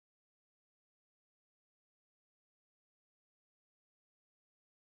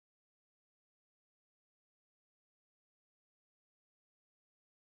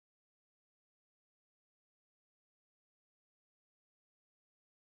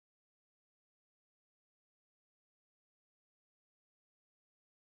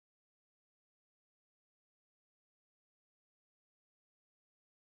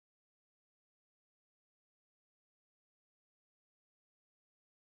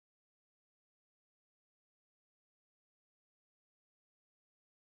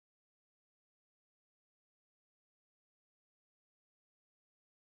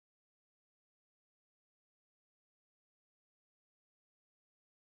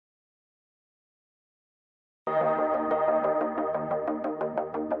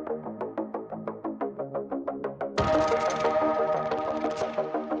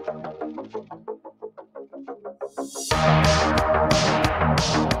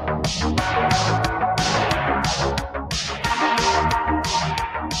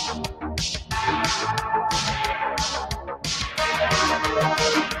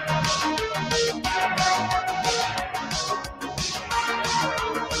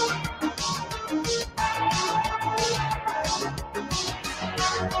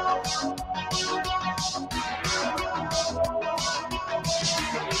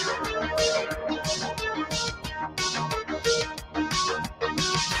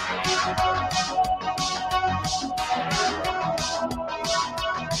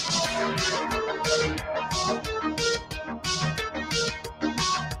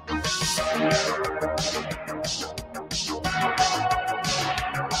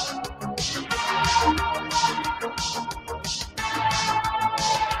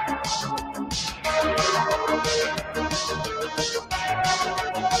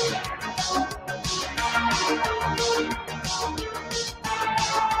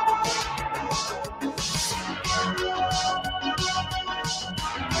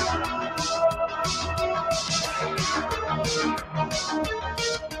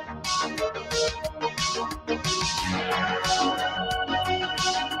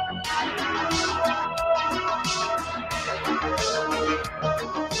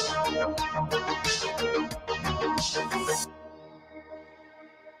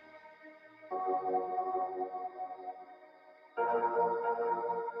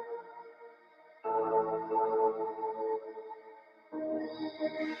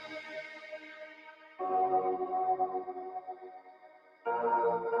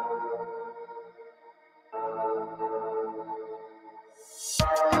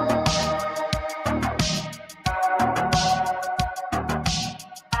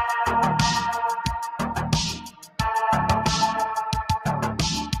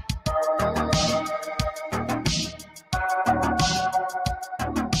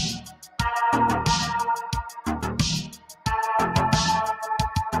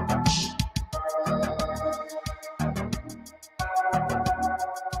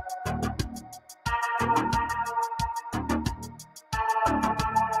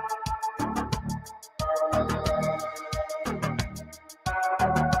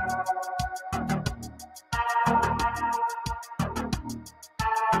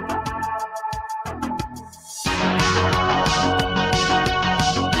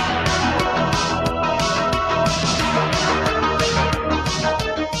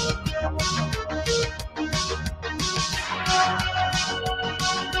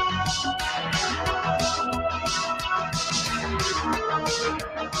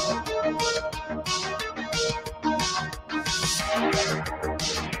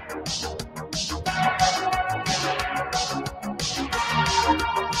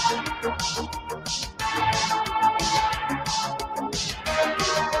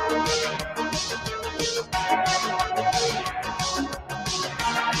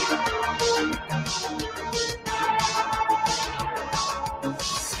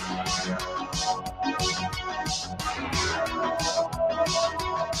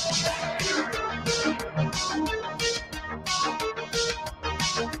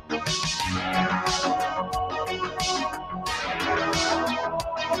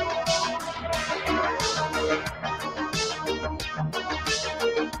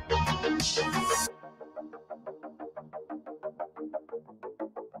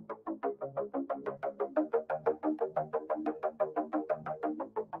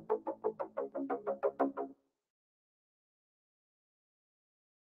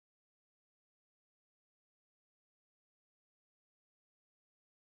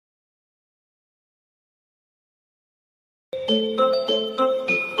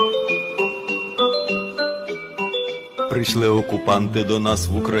Прийшли окупанти до нас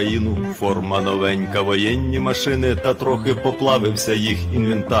в Україну, форма новенька, воєнні машини, та трохи поплавився їх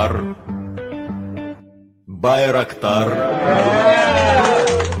інвентар. Байрактар.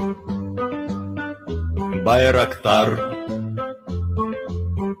 Байрактар.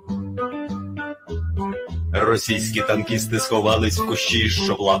 Російські танкісти сховались в кущі,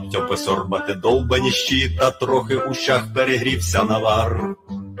 щоб лаптя посорбати довбані щі, та трохи у щах перегрівся навар.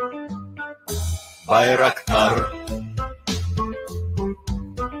 Байрактар.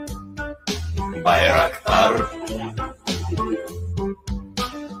 Байрактар.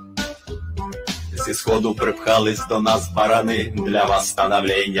 Зі сходу припхались до нас барани, для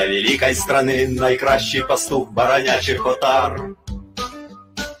восстановлення великої страни, найкращий пастух баранячих отар.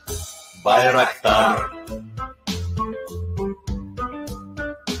 Байрактар.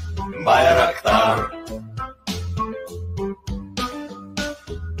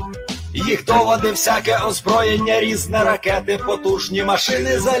 їх доводи, всяке озброєння, різне ракети, потужні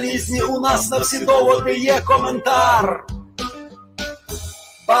машини залізні, у нас на всі доводи є коментар.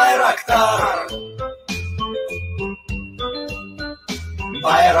 Байрактар.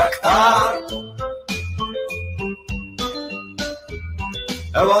 Байрактар.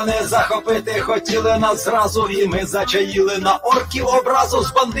 Вони захопити хотіли нас зразу, і ми зачаїли на орків образу,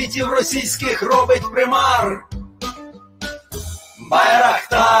 з бандитів російських робить примар.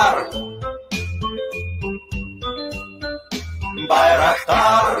 Байрактар.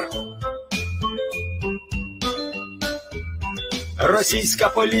 Байрактар. Російська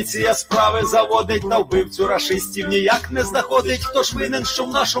поліція справи заводить, на вбивцю рашистів ніяк не знаходить, хто ж винен, що в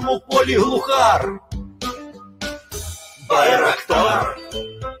нашому полі глухар. Байрактар.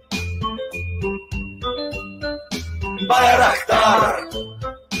 Байрактар.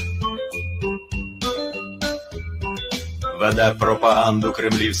 Веде пропаганду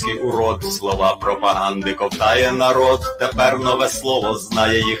кремлівський урод, слова пропаганди ковтає народ, тепер нове слово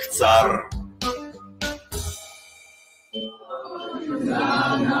знає їх цар.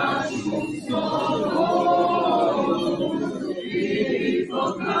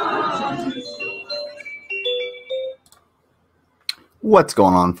 What's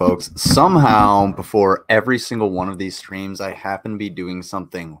going on, folks? Somehow, before every single one of these streams, I happen to be doing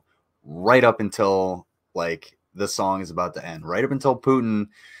something right up until, like, the song is about to end. Right up until Putin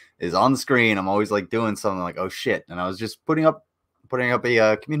is on the screen, I'm always, like, doing something like, oh, shit. And I was just putting up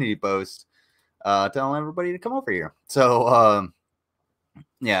a community post telling everybody to come over here. So,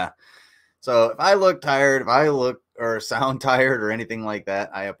 yeah. So, if I look tired, if I look or sound tired or anything like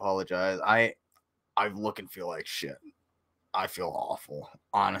that, I apologize. I look and feel like shit. I feel awful,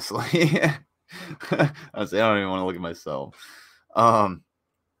 honestly. Honestly, I don't even want to look at myself.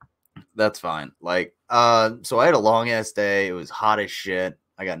 That's fine. Like, so I had a long ass day. It was hot as shit.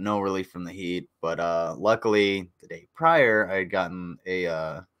 I got no relief from the heat, but luckily the day prior I had gotten a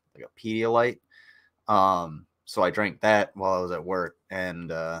like a Pedialyte. So I drank that while I was at work,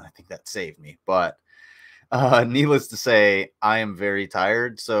 and I think that saved me. But needless to say, I am very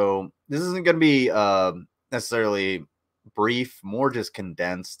tired. So this isn't going to be necessarily brief, more just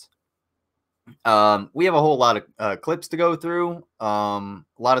condensed. We have a whole lot of clips to go through, a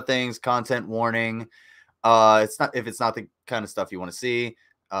lot of things, content warning. It's not the kind of stuff you want to see.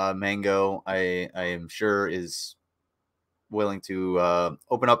 Mango, I am sure, is willing to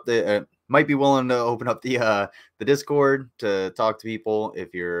open up the might be willing to open up the Discord to talk to people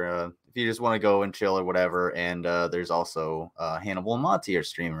if you just want to go and chill or whatever. And there's also Hannibal and Monty are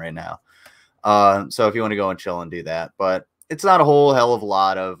streaming right now. So if you want to go and chill and do that, but it's not a whole hell of a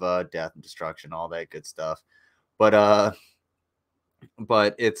lot of death and destruction, all that good stuff. But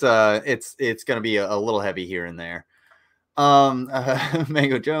it's gonna be a little heavy here and there.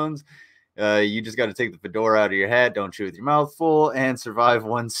 Mango Jones, you just got to take the fedora out of your head, don't chew with your mouth full, and survive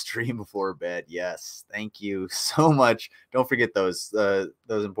one stream before bed. Yes, thank you so much. Don't forget those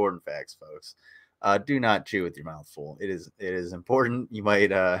important facts, folks. Do not chew with your mouth full. It is important. You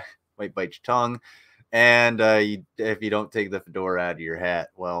might bite your tongue, and if you don't take the fedora out of your hat,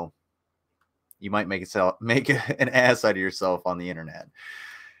 well, you might make an ass out of yourself on the internet.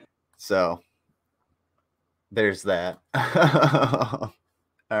 So there's that.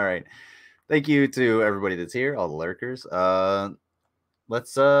 All right, thank you to everybody that's here, all the lurkers.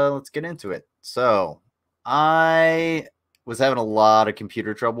 Let's get into it. So I was having a lot of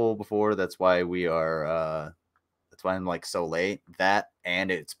computer trouble before. That's why I'm like so late. That,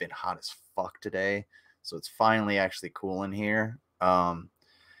 and it's been hot as fuck today, so it's finally actually cool in here.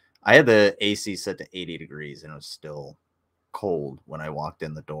 I had the AC set to 80 degrees and it was still cold when I walked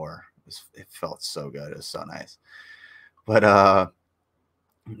in the door. It felt so good. It was so nice. But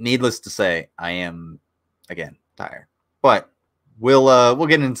needless to say, I am again tired. But we'll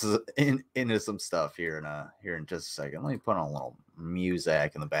get into some stuff here in just a second. Let me put on a little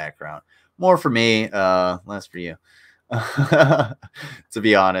music in the background. More for me, less for you. To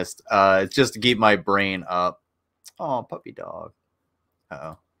be honest, it's just to keep my brain up. Oh, puppy dog.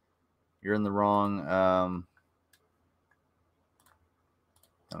 Uh-oh. You're in the wrong.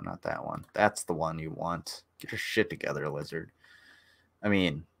 No, not that one. That's the one you want. Get your shit together, lizard. I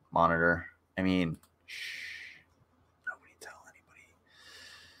mean, monitor. I mean, shh. Nobody tell anybody.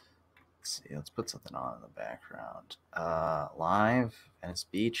 Let's see. Let's put something on in the background. Live, Venice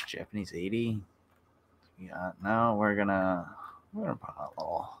Beach, Japanese 80. Yeah, no, we're gonna put on a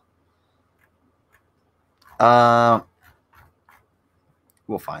little.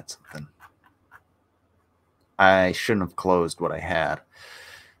 We'll find something. I shouldn't have closed what I had,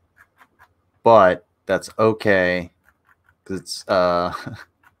 but that's okay because it's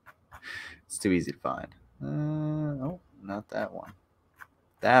too easy to find. Oh, not that one.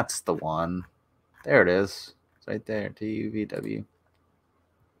 That's the one. There it is. It's right there. TUVW.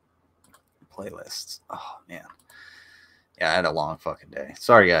 Playlists. Oh, man. Yeah, I had a long fucking day.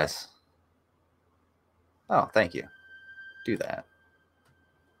 Sorry, guys. Oh, thank you. Do that.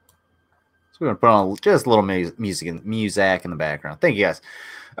 So we're going to put on just a little music in the background. Thank you, guys.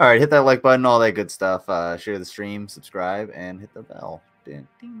 All right, hit that like button, all that good stuff. Share the stream, subscribe, and hit the bell. Ding,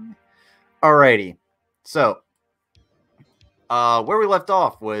 ding. Alrighty. So, where we left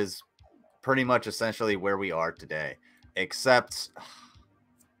off was pretty much essentially where we are today, except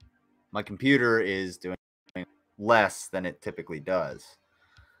my computer is doing less than it typically does.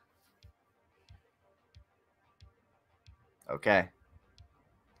 Okay.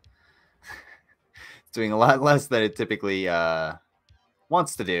 It's doing a lot less than it typically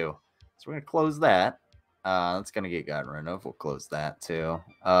wants to do. So we're going to close that. That's going to get gotten rid of. We'll close that too.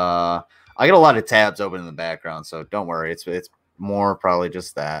 I got a lot of tabs open in the background, so don't worry. It's more probably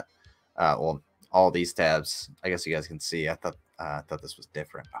just that. Well, all these tabs. I guess you guys can see. I thought this was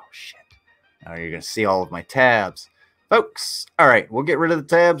different. Oh shit! Now you're gonna see all of my tabs, folks. All right, we'll get rid of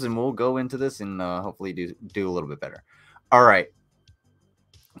the tabs and we'll go into this and hopefully do a little bit better. All right.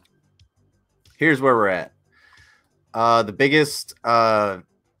 Here's where we're at. The biggest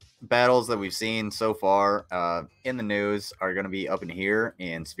battles that we've seen so far in the news are going to be up in here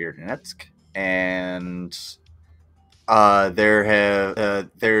in Sverdlovsk, and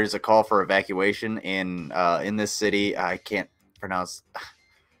there's a call for evacuation in this city. I can't pronounce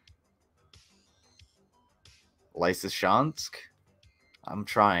Lysychansk. I'm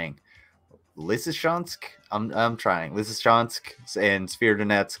trying. Lysychansk. I'm trying. Lysychansk and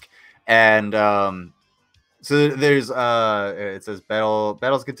Sverdlovsk, and so there's it says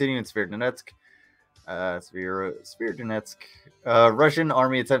battles continue in Sverdlovsk. Sverdlovsk. Russian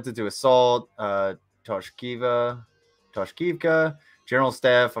army attempted to assault Toshkivka. General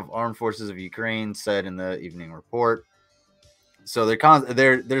Staff of Armed Forces of Ukraine said in the evening report. So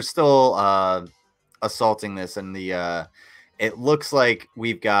they're still assaulting this, and it looks like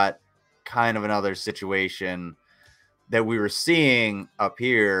we've got kind of another situation that we were seeing up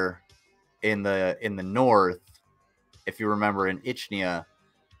here in the north, if you remember, in Ichnya,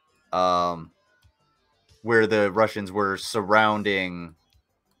 where the Russians were surrounding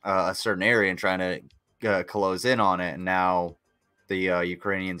a certain area and trying to close in on it, and now the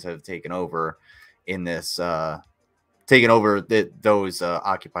Ukrainians have taken over in this, those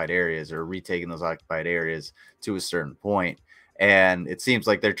occupied areas, or retaken those occupied areas to a certain point. And it seems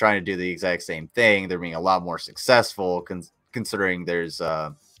like they're trying to do the exact same thing. They're being a lot more successful, considering there's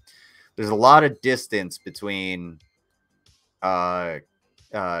a lot of distance between Kiev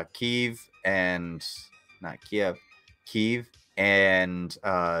and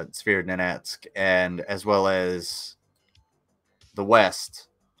Sverdlovsk, and as well as the west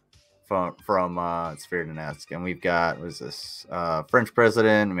from Sverdlovsk. And we've got, what is this? French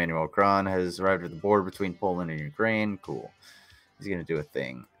President Emmanuel Macron has arrived at the border between Poland and Ukraine. Cool. He's gonna do a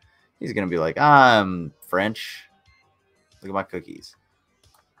thing. He's gonna be like, I'm French. Look at my cookies.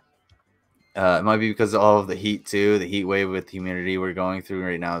 It might be because of all of the heat too. The heat wave with humidity we're going through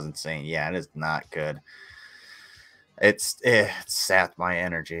right now is insane. Yeah, it is not good. It sapped my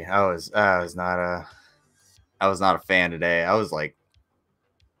energy. I was not a fan today. I was like,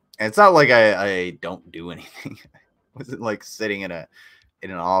 it's not like I don't do anything. I wasn't like sitting in an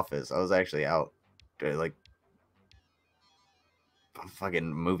office. I was actually out, like,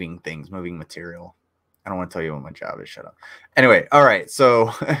 fucking moving things, moving material. I don't want to tell you what my job is. Shut up. Anyway, all right.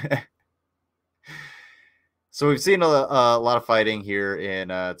 So, so we've seen a lot of fighting here in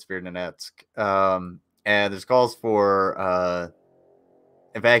Sverdlovsk, and there's calls for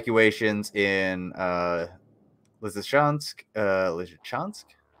evacuations in Lysychansk.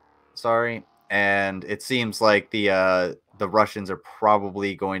 Sorry, and it seems like the Russians are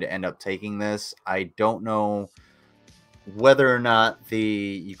probably going to end up taking this. I don't know whether or not the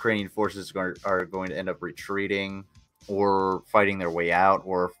Ukrainian forces are going to end up retreating or fighting their way out,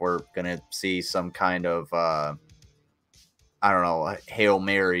 or if we're going to see some kind of, I don't know, a Hail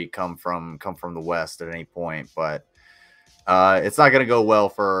Mary come from the west at any point. But it's not going to go well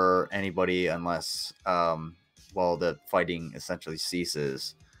for anybody unless, well, the fighting essentially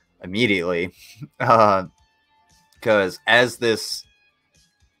ceases immediately. Because as this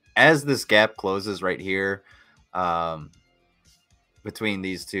gap closes right here, between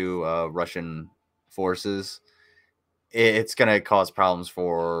these two Russian forces, it's going to cause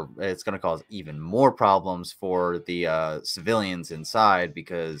even more problems for the civilians inside,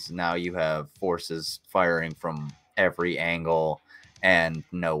 because now you have forces firing from every angle and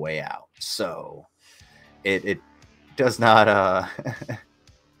no way out. So it does not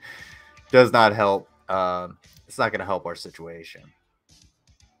does not help. It's not going to help our situation.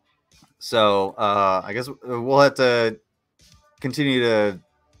 So I guess we'll have to continue to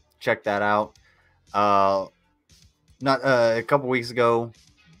check that out. Not a couple weeks ago,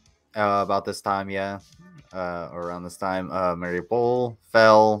 about this time, or around this time, Mariupol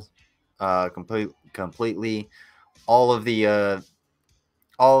fell completely. All of the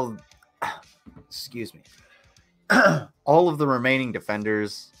excuse me, all of the remaining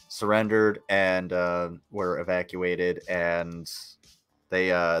defenders surrendered and were evacuated, and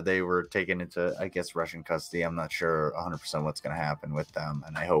they were taken into, I guess, Russian custody. I'm not sure 100% what's going to happen with them,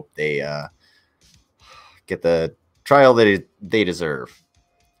 and I hope they get the trial that they deserve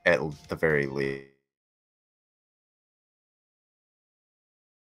at the very least.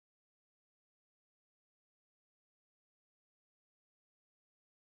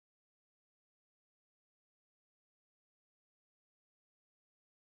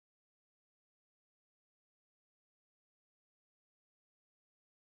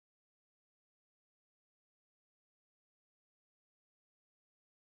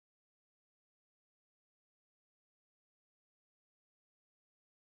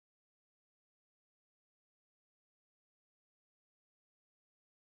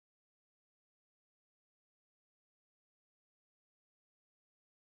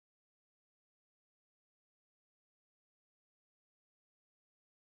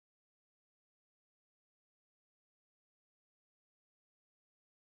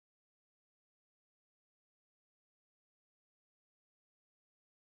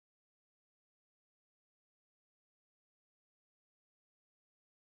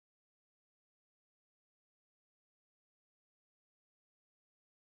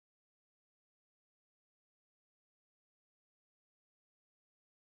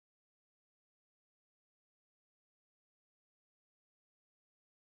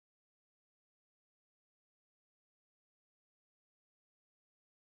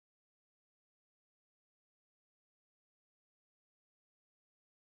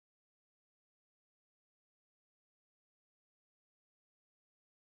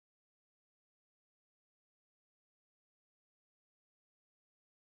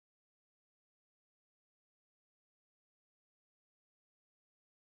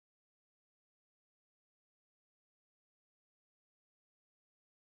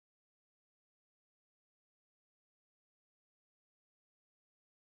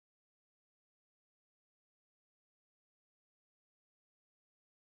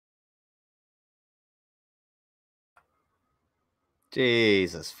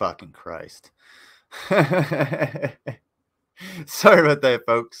 Jesus fucking Christ. Sorry about that,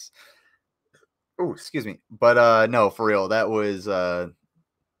 folks. Oh, excuse me. But no, for real, that was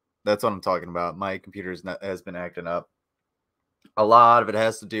that's what I'm talking about. My computer has been acting up. A lot of it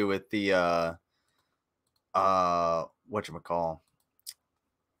has to do with the whatchamacall,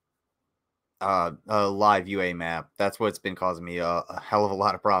 live UA map. That's what's been causing me a hell of a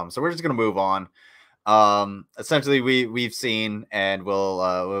lot of problems. So we're just gonna move on. Essentially we've seen, and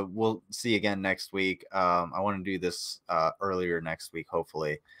we'll see again next week. I want to do this earlier next week,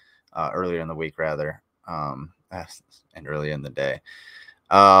 hopefully, earlier in the week rather, and earlier in the day.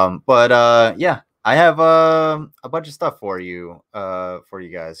 But yeah, I have a bunch of stuff for you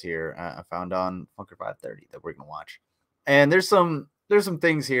guys here. I found on Funker 530 that we're gonna watch, and there's some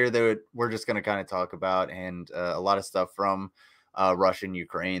things here that we're just gonna kind of talk about, and a lot of stuff from Russia and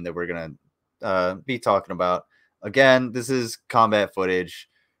Ukraine that we're gonna be talking about. Again, this is combat footage.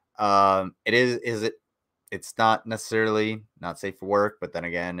 It's not necessarily not safe for work, but then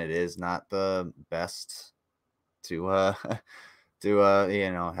again, it is not the best to have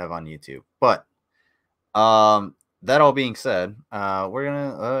on YouTube. But that all being said, we're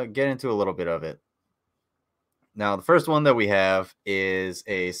gonna get into a little bit of it. Now, the first one that we have is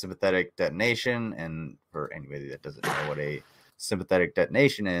a sympathetic detonation, and for anybody that doesn't know what a sympathetic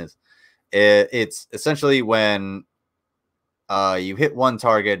detonation is, it's essentially when you hit one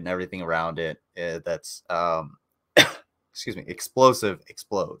target and everything around it that's excuse me, explosive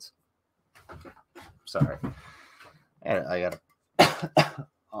explodes. Sorry, I got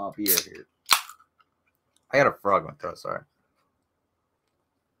a beer here. I got a frog in my throat. Sorry.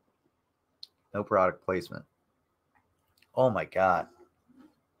 No product placement. Oh my god.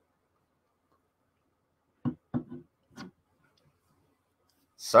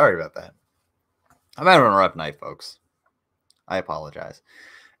 Sorry about that. I'm having a rough night, folks. I apologize.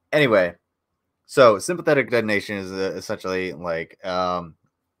 Anyway, so sympathetic detonation is essentially like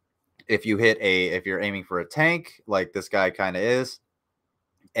if you're aiming for a tank, like this guy kind of is,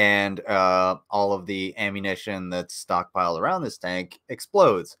 and all of the ammunition that's stockpiled around this tank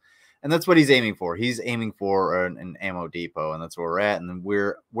explodes. And that's what he's aiming for. He's aiming for an ammo depot, and that's where we're at. And then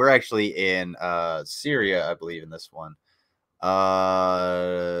we're actually in Syria, I believe, in this one.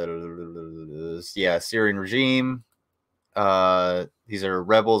 Yeah, Syrian regime. These are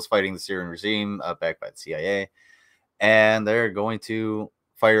rebels fighting the Syrian regime, backed by the CIA, and they're going to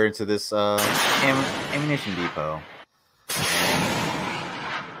fire into this ammunition depot.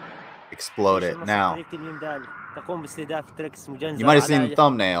 Explode it. Now, you might have seen the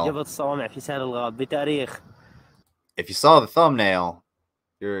thumbnail. If you saw the thumbnail,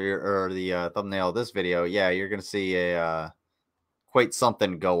 or the thumbnail of this video, yeah, you're gonna see a quite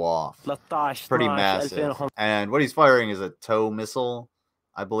something go off. Pretty massive. And what he's firing is a tow missile,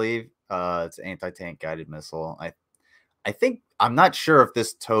 I believe. It's an anti-tank guided missile. I think, I'm not sure if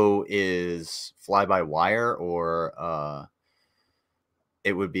this tow is fly-by-wire or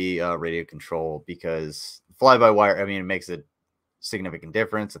it would be radio control, because fly-by-wire, I mean, it makes a significant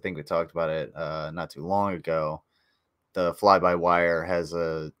difference. I think we talked about it not too long ago. The fly-by-wire has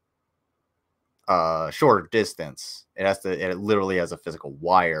a shorter distance. It literally has a physical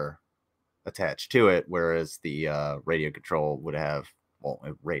wire attached to it, whereas the radio control would have, well,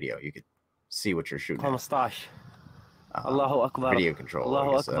 radio, you could see what you're shooting at. Video control,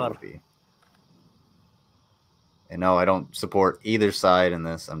 I guess that would be. And no, I don't support either side in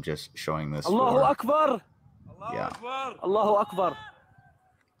this. I'm just showing this. Allahu Akbar. Yeah. Allahu Akbar.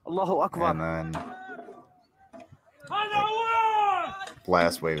 Allahu Akbar. And then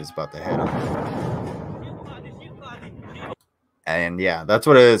blast wave is about to hit him. And yeah, that's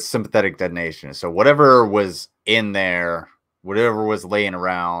what a sympathetic detonation is. So whatever was in there, whatever was laying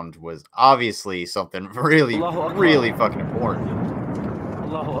around, was obviously something really, really fucking important.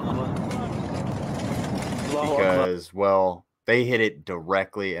 Because, well, they hit it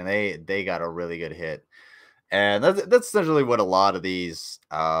directly, and they got a really good hit. And that's essentially what a lot of these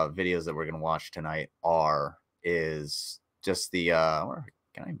videos that we're going to watch tonight are, is just the,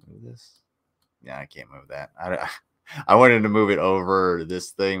 can I move this? Yeah, I can't move that. I wanted to move it over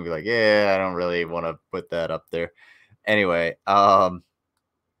this thing, be like, yeah, I don't really want to put that up there. Anyway, you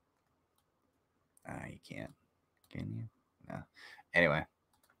can't, can you? No. Anyway,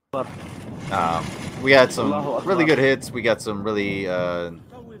 we got some really good hits. We got some really cool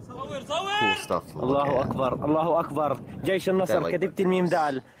stuff to look at. الله أكبر جيش النصر كتيبة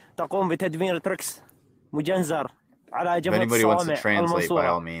الميمدال تقوم بتدمير تركس مجنزر على جبهة If anybody wants to الصوامع translate, by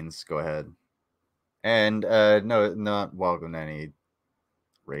all المنصورة. means, go ahead. And no, not welcome to any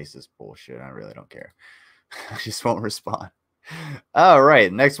racist bullshit. I really don't care. I just won't respond. All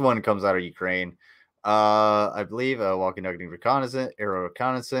right, next one comes out of Ukraine. I believe while conducting aerial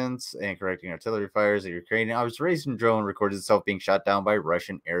reconnaissance and correcting artillery fires, a Ukrainian observation drone records itself being shot down by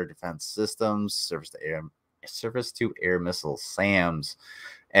Russian air defense systems, surface-to-air missile SAMs.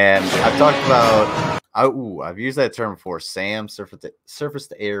 And I've talked about, I've used that term before, SAM,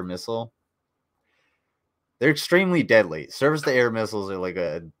 surface-to-air missile. They're extremely deadly. Surface-to-air missiles are like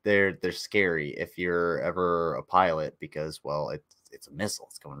they're scary if you're ever a pilot, because, well, it's a missile.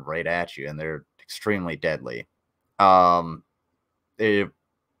 It's coming right at you, and they're extremely deadly. They're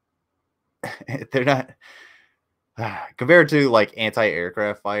not compared to like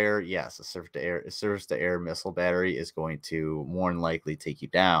anti-aircraft fire. Yes, a surface-to-air missile battery is going to more than likely take you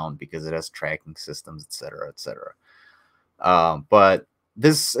down because it has tracking systems, etc., etc. But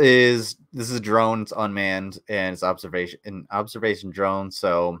this is a drone. It's unmanned, and it's an observation drone.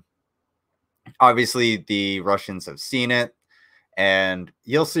 So obviously the Russians have seen it, and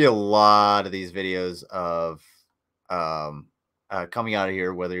you'll see a lot of these videos of coming out of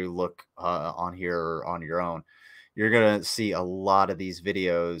here, whether you look on here or on your own. You're gonna see a lot of these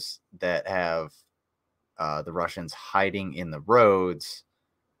videos that have the Russians hiding in the roads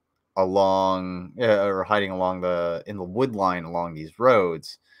along or hiding along in the wood line along these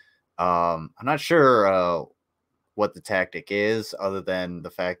roads. I'm not sure what the tactic is, other than the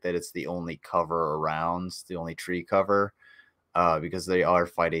fact that it's the only cover around, the only tree cover, because they are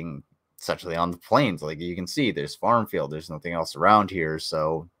fighting essentially on the plains. Like you can see, there's farm field, there's nothing else around here,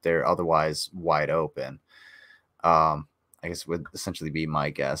 so they're otherwise wide open. I guess would essentially be my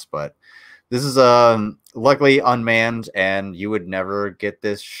guess, but this is luckily unmanned, and you would never get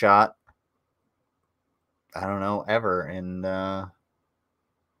this shot, I don't know, ever. And I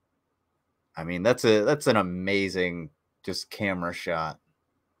mean, that's an amazing just camera shot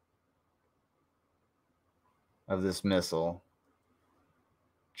of this missile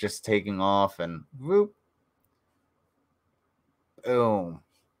just taking off, and whoop, boom.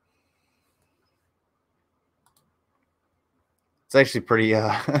 It's actually pretty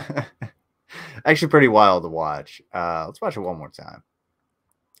actually pretty wild to watch. Let's watch it one more time.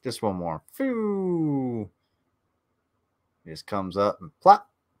 Just one more. Phew. It just comes up and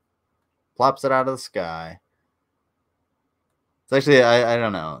plops it out of the sky. It's actually I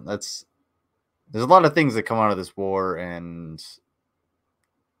don't know. There's a lot of things that come out of this war, and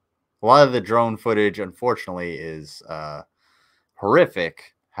a lot of the drone footage, unfortunately, is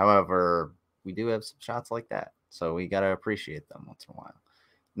horrific. However, we do have some shots like that, so we gotta appreciate them once in a while.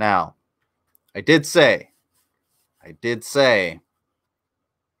 Now, I did say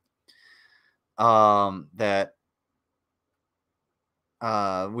that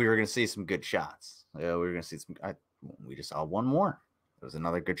we were gonna see some good shots. We were gonna see some. We just saw one more. It was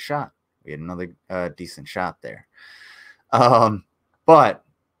another good shot. We had another decent shot there. But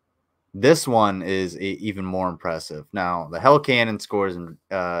this one is even more impressive. Now, the Hell Cannon scores an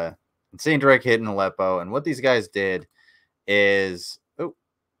insane direct hit in Aleppo, and what these guys did is, oh,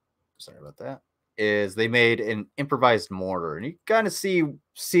 sorry about that, is they made an improvised mortar, and you kind of see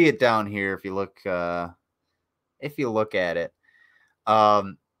it down here if you look at it.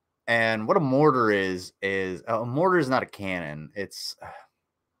 And what a mortar is a mortar is not a cannon. It's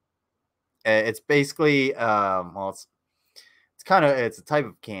basically well, it's a type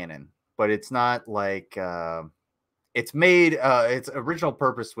of cannon, but it's not like it's made its original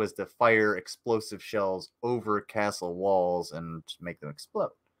purpose was to fire explosive shells over castle walls and make them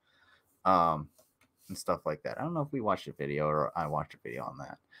explode, and stuff like that. I don't know if we watched a video or I watched a video on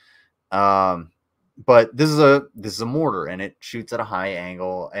that. But this is a mortar, and it shoots at a high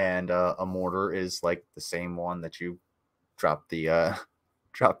angle, and a mortar is like the same one that you drop the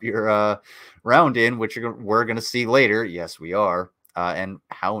drop your round in, which we're gonna see later. Yes, we are, and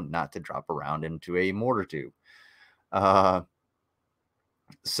how not to drop a round into a mortar tube.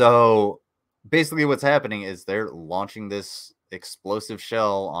 So basically, what's happening is they're launching this explosive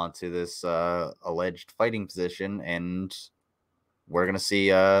shell onto this alleged fighting position, and we're gonna see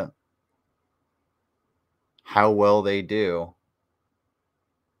how well they do.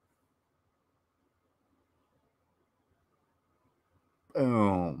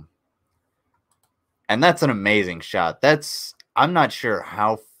 Boom. And that's an amazing shot. I'm not sure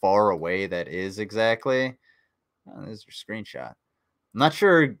how far away that is exactly. Oh, there's your screenshot. I'm not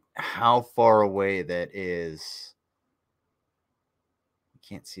sure how far away that is. You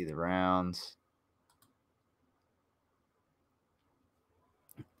can't see the rounds.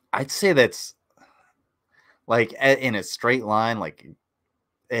 I'd say that's like in a straight line, like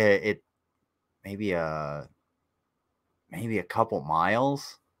it maybe a couple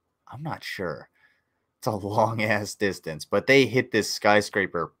miles. I'm not sure. It's a long ass distance, but they hit this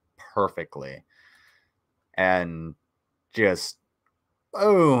skyscraper perfectly and just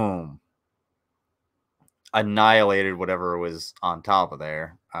boom, annihilated whatever was on top of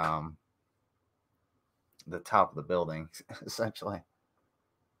there. The top of the building, essentially.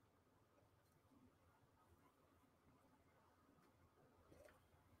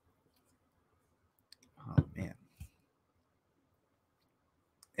 Oh man.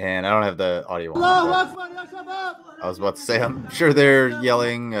 And I don't have the audio on. I was about to say, I'm sure they're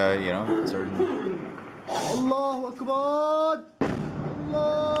yelling, certain.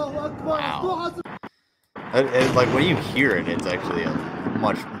 Wow. Like when you hear it, it's actually a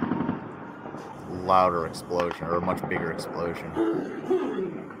much louder explosion, or a much bigger explosion.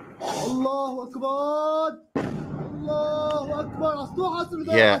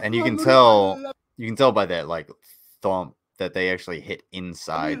 Yeah, and you can tell by that like thump that they actually hit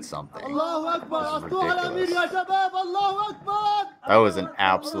inside something. This is ridiculous. That was an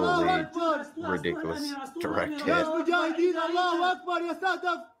absolutely ridiculous direct hit on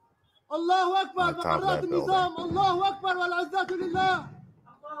top of that building.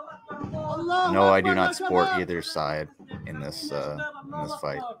 No, I do not support either side in this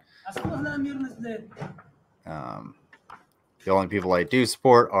fight. The only people I do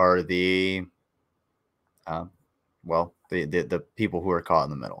support are the the people who are caught in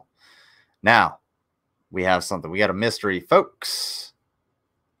the middle. Now, we have something. We got a mystery, folks.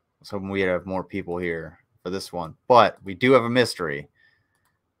 I was hoping we'd have more people here for this one, but we do have a mystery.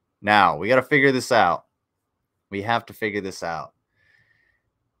 Now, we got to figure this out. We have to figure this out.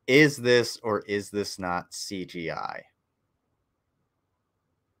 Is this or is this not CGI?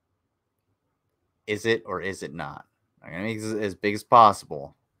 Is it or is it not? I'm going to make this as big as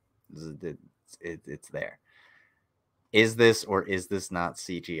possible. It's there. Is this or is this not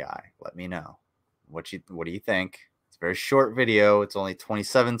CGI? Let me know. What do you think? It's a very short video. It's only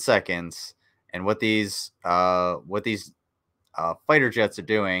 27 seconds. And what these fighter jets are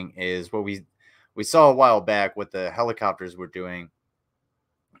doing is what we saw a while back what the helicopters were doing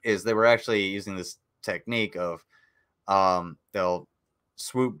is they were actually using this technique of they'll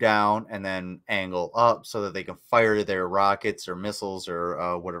swoop down and then angle up so that they can fire their rockets or missiles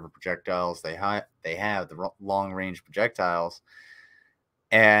or whatever projectiles they have, the long range projectiles,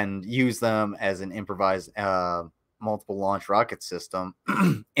 and use them as an improvised multiple launch rocket system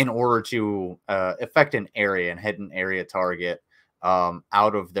in order to affect an area and hit an area target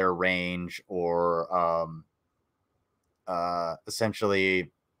out of their range, or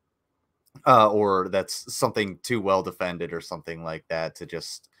essentially or that's something too well defended or something like that, to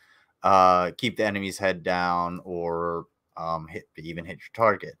just keep the enemy's head down, or even hit your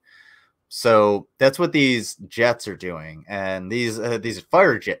target. So that's what these jets are doing, and these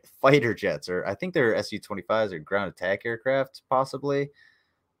fighter jets are, I think they're Su-25s or ground attack aircraft, possibly.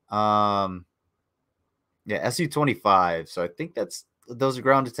 Yeah, Su-25. So I think those are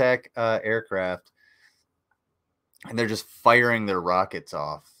ground attack aircraft, and they're just firing their rockets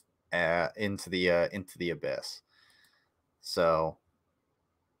off into the abyss. So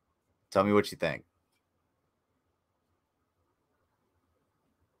tell me what you think.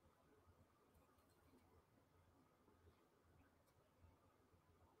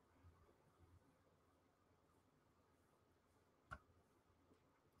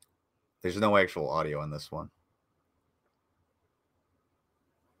 There's no actual audio in this one.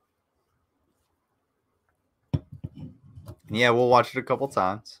 Yeah, we'll watch it a couple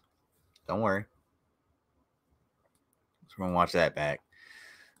times. Don't worry. So we're going to watch that back.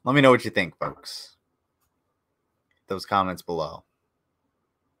 Let me know what you think, folks. Those comments below.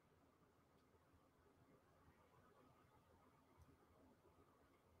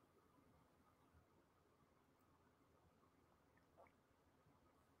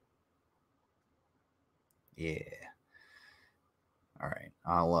 Yeah. All right.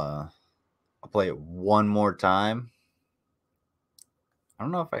 I'll play it one more time. I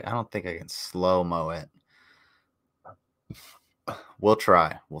don't know if I don't think I can slow-mo it. We'll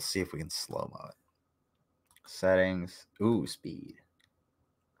try. We'll see if we can slow-mo it. Settings. Ooh, speed.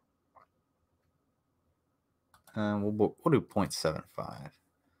 We'll do 0.75.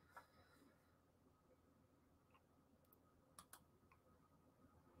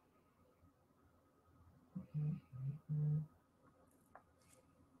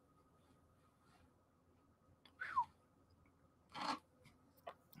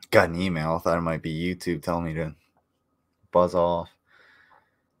 Got an email. I thought it might be YouTube telling me to buzz off.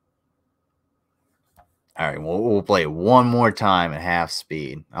 All right, we'll play it one more time at half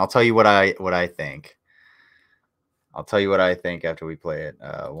speed. I'll tell you what I think. I'll tell you what I think after we play it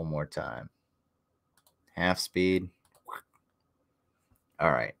one more time. Half speed.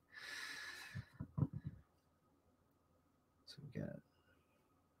 All right. So we got.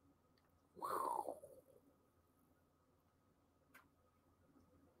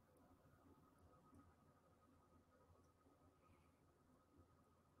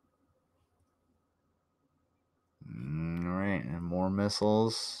 All right, and more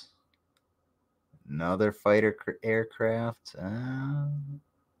missiles. Another fighter aircraft. I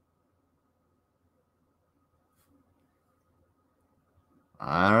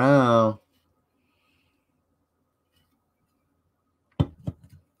don't know.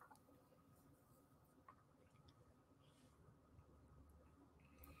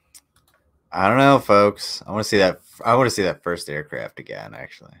 I don't know, folks. I want to see that. I want to see that first aircraft again,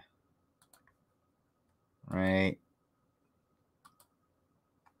 actually. Right.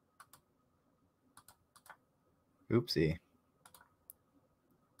 Oopsie.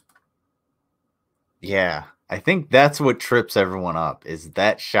 Yeah, I think that's what trips everyone up, is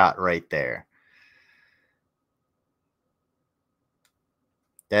that shot right there.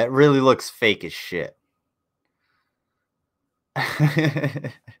 That really looks fake as shit.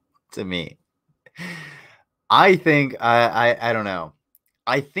 To me. I think I don't know.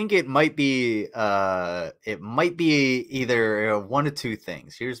 I think it might be either one of two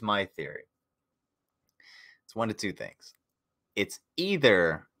things. Here's my theory. It's one of two things. It's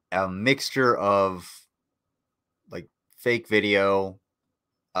either a mixture of like fake video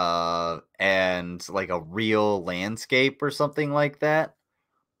and like a real landscape or something like that,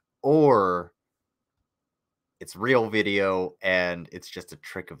 or it's real video and it's just a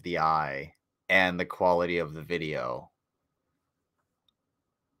trick of the eye and the quality of the video.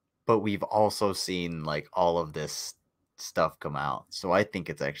 But we've also seen like all of this stuff come out, so I think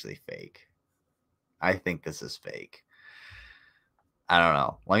it's actually fake. I think this is fake. I don't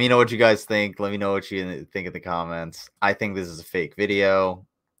know. Let me know what you guys think. Let me know what you think in the comments. I think this is a fake video.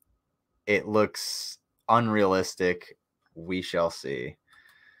 It looks unrealistic. We shall see.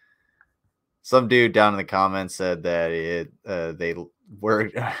 some dude down in the comments said that they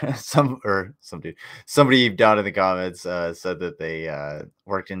worked somebody down in the comments said that they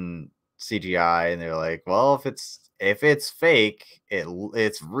worked in CGI, and they're like, well, if it's fake,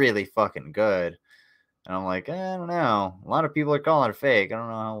 it's really fucking good. And I'm like, I don't know. A lot of people are calling it fake. I don't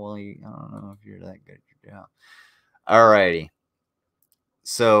know how well I don't know if you're that good at your job. Alrighty.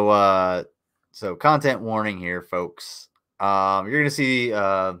 So so content warning here, folks. You're gonna see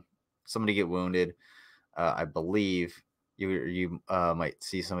somebody get wounded. I believe you might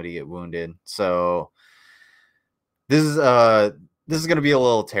see somebody get wounded. So this is gonna be a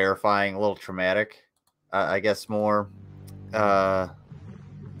little terrifying, a little traumatic. I guess more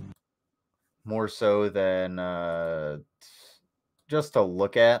so than just to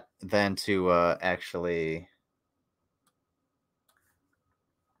look at than to actually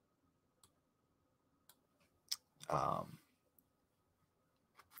I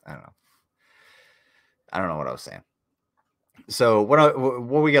don't know what I was saying. So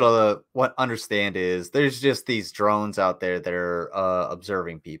what we gotta understand is there's just these drones out there that are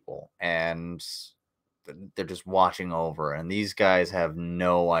observing people, and they're just watching over, and these guys have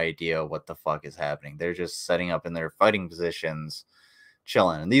no idea what the fuck is happening. They're just setting up in their fighting positions,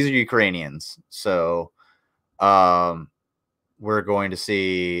 chilling. And these are Ukrainians, so we're going to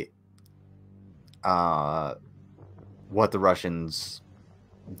see what the Russians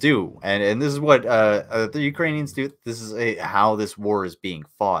do, and this is what the Ukrainians do. This is how this war is being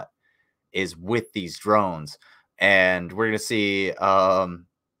fought, is with these drones. And we're gonna see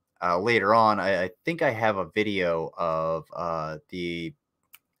later on. I think I have a video of the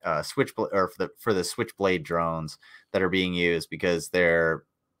switchblade, or for the switchblade drones that are being used, because they're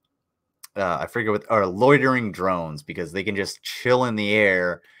I forget what are loitering drones, because they can just chill in the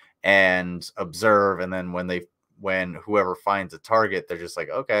air and observe, and then when whoever finds a target, they're just like,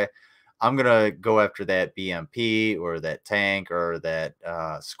 okay, I'm gonna go after that BMP or that tank or that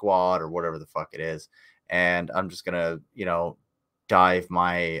squad or whatever the fuck it is, and I'm just gonna, dive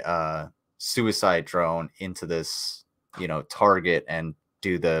my suicide drone into this, target and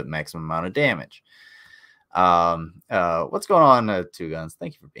do the maximum amount of damage. What's going on, Two Guns?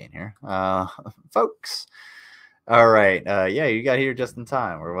 Thank you for being here, folks. All right. Yeah, you got here just in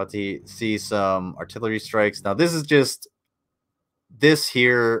time. We're about to see some artillery strikes. Now, this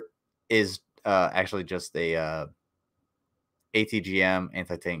here is actually just a ATGM,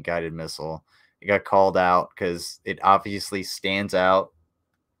 anti-tank guided missile. It got called out because it obviously stands out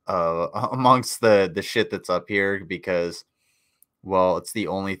amongst the shit that's up here, because, well, it's the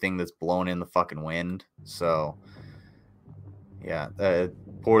only thing that's blown in the fucking wind. So, yeah,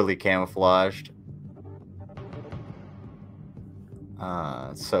 poorly camouflaged.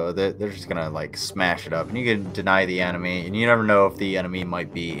 So they're just gonna like smash it up, and you can deny the enemy, and you never know if the enemy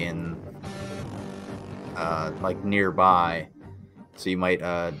might be in like nearby, so you might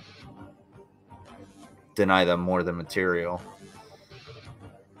deny them more than material.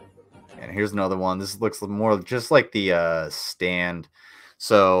 And here's another one. This looks more just like the stand.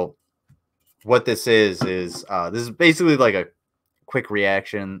 So what this is this is basically like a quick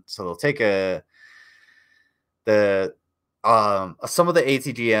reaction. So they'll take some of the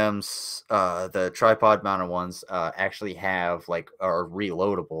ATGMs, the tripod mounted ones, actually are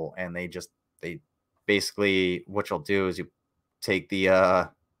reloadable, and they basically, what you'll do is you take the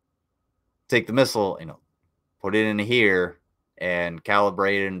missile, put it in here and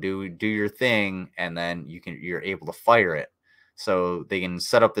calibrate it and do your thing, and then you're able to fire it. So they can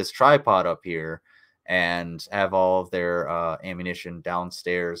set up this tripod up here and have all of their ammunition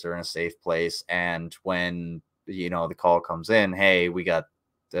downstairs or in a safe place, and when the call comes in, hey, we got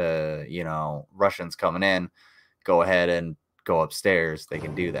Russians coming in, go ahead and go upstairs, they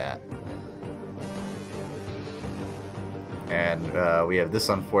can do that. And we have this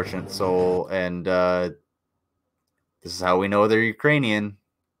unfortunate soul, and this is how we know they're Ukrainian.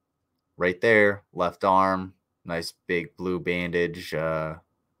 Right there, left arm, nice big blue bandage on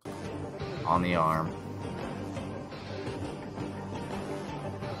the arm.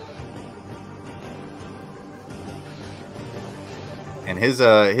 And his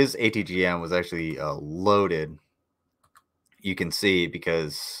ATGM was actually loaded. You can see,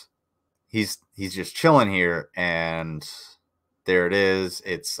 because he's just chilling here, and there it is.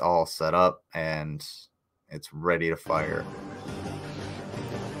 It's all set up and it's ready to fire.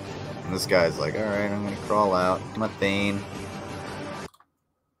 And this guy's like, all right, I'm gonna crawl out, do my thing.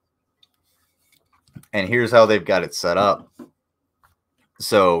 And here's how they've got it set up.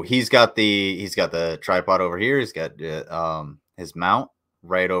 So he's got the tripod over here. He's got his mount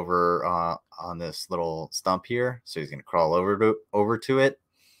right over on this little stump here. So he's gonna crawl over to it,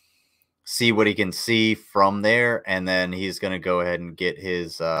 see what he can see from there, and then he's gonna go ahead and get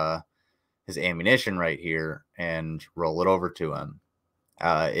his ammunition right here and roll it over to him,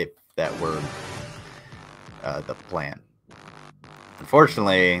 if that were the plan.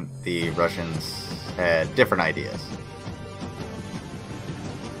 Unfortunately, the Russians had different ideas,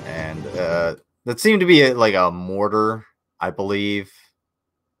 and that seemed to be like a mortar, I believe,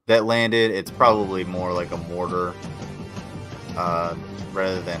 that landed. It's probably more like a mortar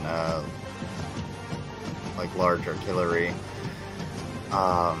rather than like large artillery.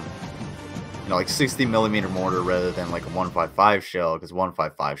 You know, like 60 millimeter mortar rather than like a 155 shell, because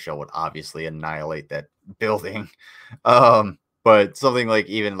 155 shell would obviously annihilate that building. But something like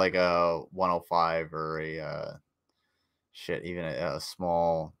even like a 105 or a even a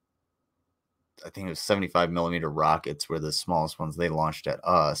small, I think it was 75 millimeter rockets were the smallest ones they launched at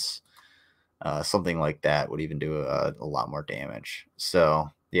us. Something like that would even do a lot more damage.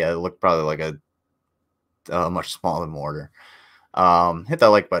 So yeah, it looked probably like a much smaller mortar. Hit that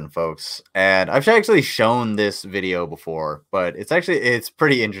like button, folks. And I've actually shown this video before, but it's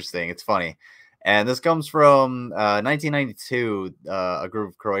pretty interesting. It's funny. And this comes from 1992, a group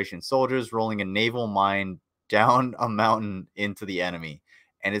of Croatian soldiers rolling a naval mine down a mountain into the enemy.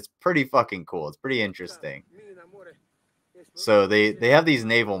 And it's pretty fucking cool. It's pretty interesting. So they have these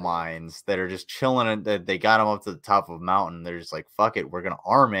naval mines that are just chilling, and they got them up to the top of a mountain. They're just like, fuck it, we're going to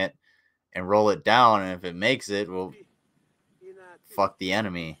arm it and roll it down. And if it makes it, we'll fuck the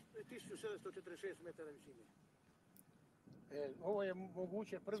enemy.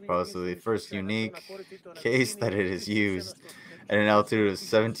 Supposedly the first unique case that it is used at an altitude of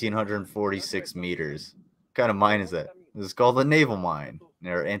 1,746 meters. What kind of mine is that? This is called a naval mine,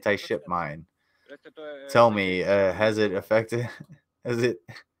 or anti-ship mine. Tell me, has its effect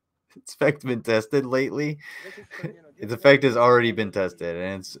been tested lately? Its effect has already been tested,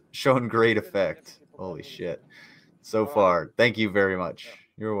 and it's shown great effect. Holy shit. So far, thank you very much.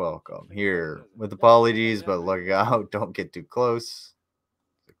 You're welcome. Here, with apologies, but look out, don't get too close.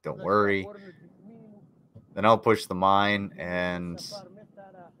 Don't worry. Then I'll push the mine, and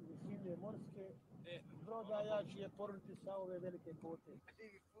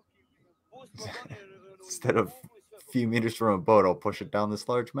instead of a few meters from a boat, I'll push it down this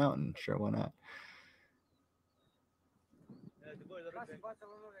large mountain. Sure, why not?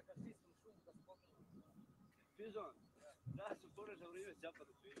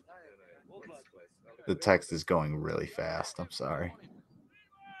 The text is going really fast. I'm sorry.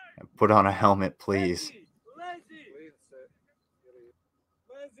 Put on a helmet, please.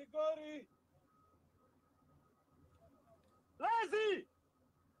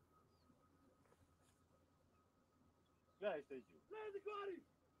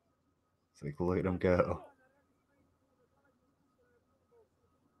 It's like, look at him go.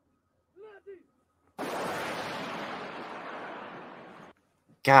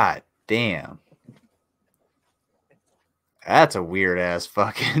 God damn. That's a weird ass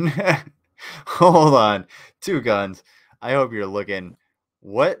fucking. Hold on. 2 guns. I hope you're looking.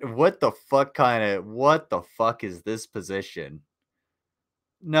 What the fuck what the fuck is this position?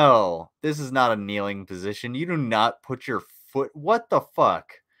 No, this is not a kneeling position. You do not put your foot. What the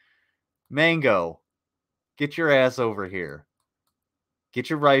fuck? Mango, get your ass over here. Get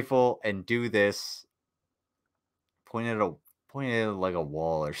your rifle and do this. Point it at like a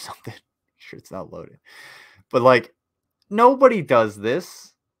wall or something. Sure, it's not loaded. But like, nobody does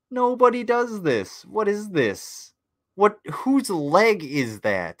this. Nobody does this. What is this? Whose leg is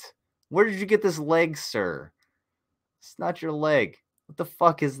that? Where did you get this leg, sir? It's not your leg. What the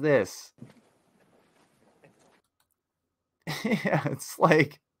fuck is this? Yeah, it's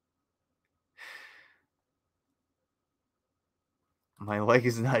like, my leg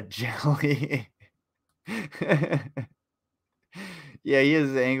is not jelly. Yeah, he has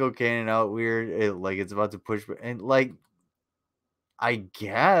his angle cannon out weird. Like it's about to push, and like, I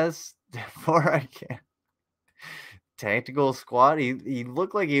guess before I can tactical squad. He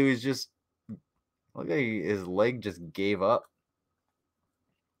looked like he was just like his leg just gave up.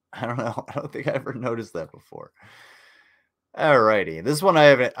 I don't know. I don't think I ever noticed that before. Alrighty, this one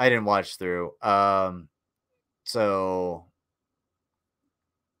I didn't watch through. So.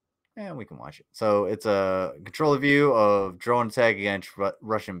 And we can watch it. So it's a controller view of drone attack against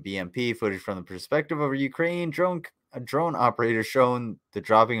Russian BMP. Footage from the perspective of a Ukrainian drone operator showing the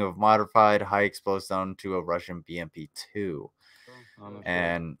dropping of modified high explosive zone to a Russian BMP-2.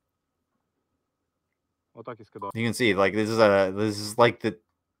 And you can see, like, this is like the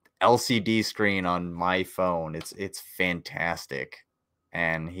LCD screen on my phone. It's fantastic,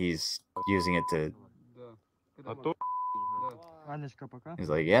 and he's using it to. He's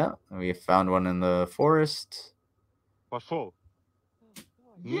like, yeah, we found one in the forest. Пошел.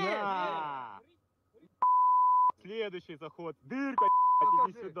 На! Следующий заход. Дырка,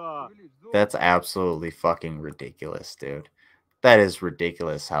 иди сюда. That's absolutely fucking ridiculous, dude. That is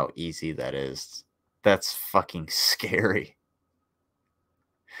ridiculous how easy that is. That's fucking scary.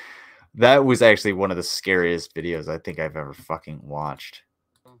 That was actually one of the scariest videos I think I've ever fucking watched.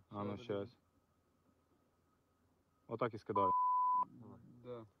 А ну сейчас. Вот так и скидаю.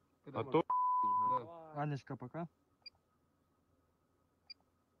 А то... Анечка, пока.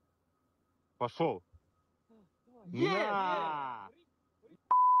 Пошел. На!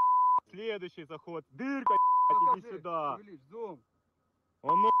 Следующий заход. Дырка, иди сюда.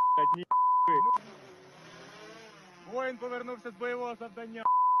 Он, ну, одни. Воїн повернувся з бойового завдання.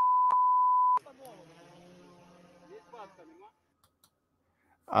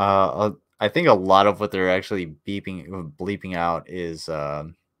 I think a lot of what they're actually bleeping out is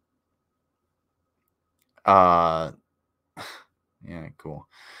yeah, cool.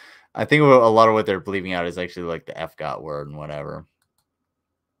 I think a lot of what they're bleeping out is actually like the F-got word and whatever.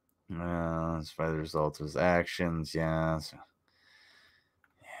 As far as the results of his actions, yeah. So,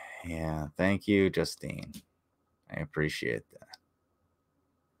 yeah, thank you, Justine. I appreciate that.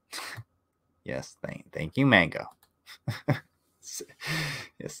 Yes, thank you, Mango.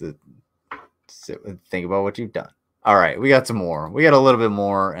 Yes, think about what you've done. All right, we got some more. We got a little bit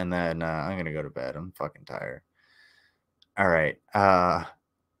more, and then I'm gonna go to bed. I'm fucking tired. All right.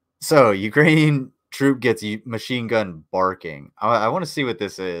 So Ukrainian troop gets machine gun barking. I want to see what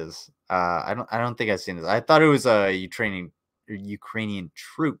this is. I don't think I've seen this. I thought it was Ukrainian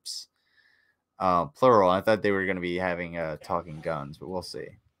troops, plural. I thought they were going to be having talking guns, but we'll see.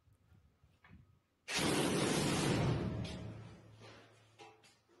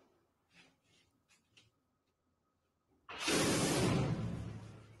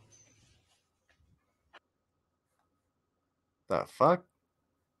 The fuck?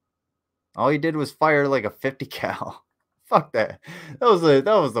 All he did was fire like a 50 cal. Fuck that. That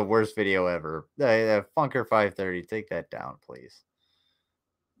was the worst video ever. Funker 530, take that down, please.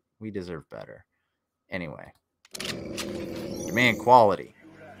 We deserve better. Anyway. Demand quality.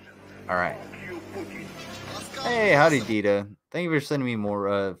 Alright. Hey, howdy Dita. Thank you for sending me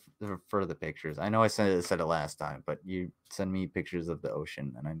more further pictures. I know I said it last time, but you send me pictures of the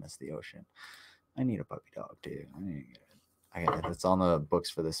ocean and I miss the ocean. I need a puppy dog too. It's on the books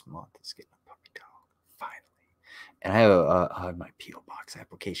for this month. Let's get a puppy dog finally, and I have my PO box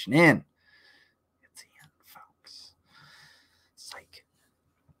application in. It's in, folks. Psych.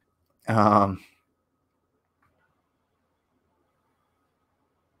 I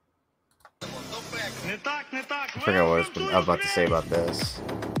forgot what I was about to say about this.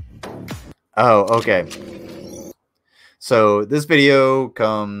 Oh, okay. So this video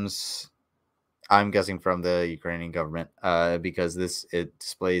comes, I'm guessing, from the Ukrainian government, because it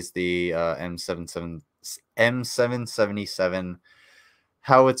displays the M777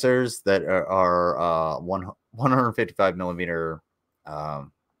 howitzers that are 155 millimeter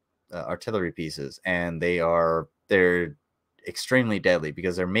artillery pieces, and they're extremely deadly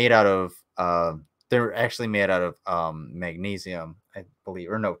because they're made out of they're actually made out of magnesium, I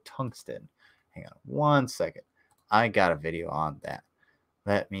believe, or no, tungsten. Hang on one second. I got a video on that.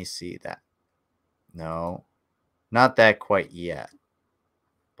 Let me see that. No, not that quite yet.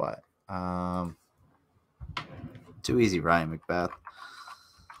 But too easy, Ryan Macbeth.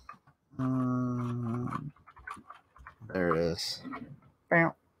 There it is.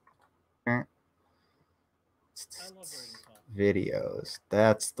 Videos.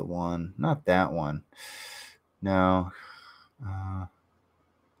 That's the one. Not that one. No.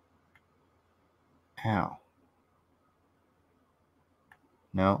 Ow.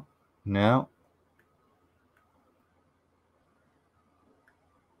 No. No.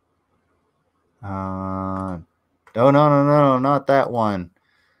 No, not that one.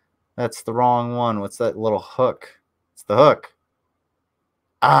 That's the wrong one. What's that little hook? It's the hook.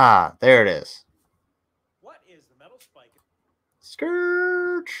 Ah, there it is. What is the metal spike?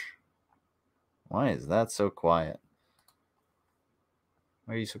 Scourge. Why is that so quiet?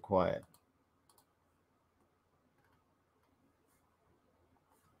 Why are you so quiet?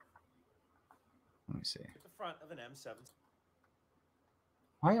 Let me see. At the front of an M7.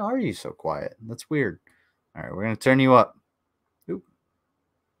 Why are you so quiet? That's weird. All right, we're going to turn you up. Oop.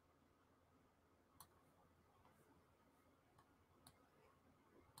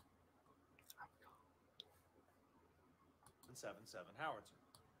 .77 howitzer.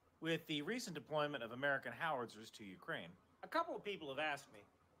 With the recent deployment of American howitzers to Ukraine, a couple of people have asked me,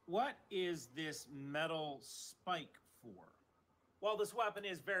 what is this metal spike for? While this weapon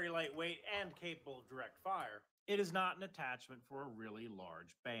is very lightweight and capable of direct fire, it is not an attachment for a really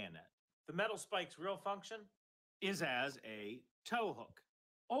large bayonet. The metal spike's real function is as a tow hook.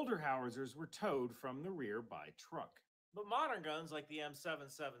 Older howitzers were towed from the rear by truck. But modern guns like the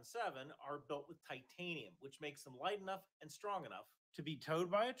M777 are built with titanium, which makes them light enough and strong enough to be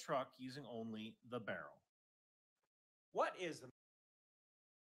towed by a truck using only the barrel. What is the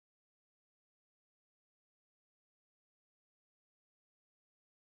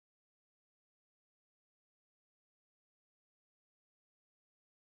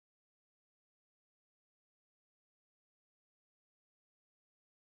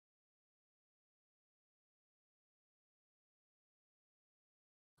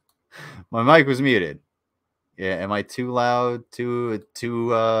My mic was muted. Yeah, am I too loud? Too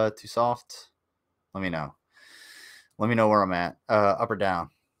soft? Let me know. Let me know where I'm at. Up or down?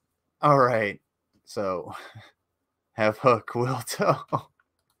 All right. So, have hook, will tow.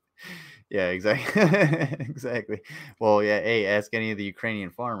 Yeah, exactly. Exactly. Well, yeah. Hey, ask any of the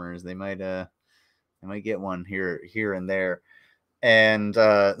Ukrainian farmers. They might get one here and there. And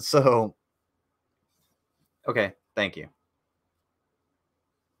so, okay. Thank you.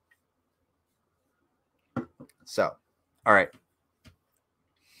 So, all right.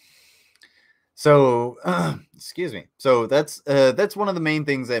 So, excuse me. So that's one of the main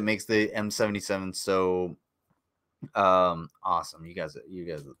things that makes the M77 so awesome. You guys are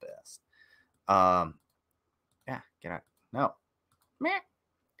the best. Yeah, get out. No.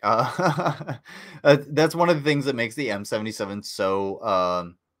 That's one of the things that makes the M77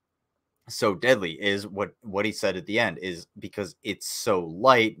 so deadly is what he said at the end, is because it's so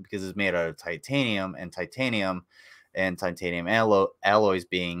light, because it's made out of titanium, and titanium alloys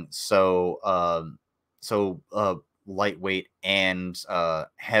being so lightweight and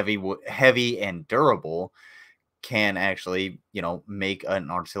heavy and durable, can actually, make an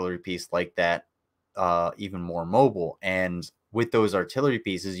artillery piece like that even more mobile. And with those artillery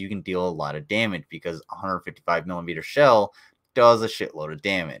pieces, you can deal a lot of damage, because 155 millimeter shell does a shitload of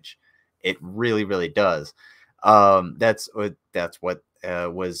damage. It really, really does. That's what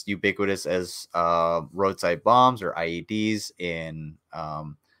was ubiquitous as roadside bombs, or IEDs, in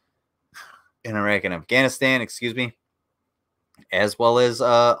Iraq and Afghanistan, excuse me, as well as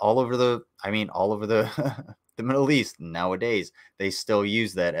all over the the Middle East nowadays. They still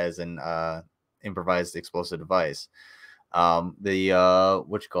use that as an improvised explosive device. The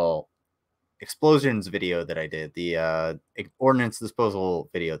explosions video that I did, the ordnance disposal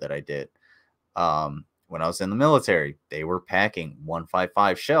video that I did, when I was in the military, they were packing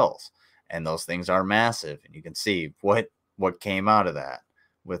 155 shells, and those things are massive, and you can see what came out of that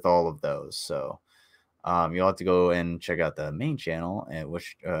with all of those. So you'll have to go and check out the main channel, and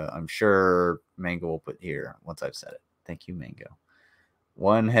which I'm sure Mango will put here once I've said it. Thank you, Mango.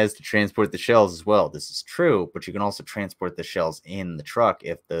 One has to transport the shells as well. This is true, but you can also transport the shells in the truck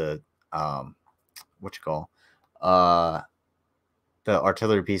if the the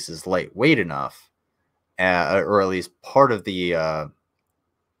artillery piece is lightweight enough, or at least part of the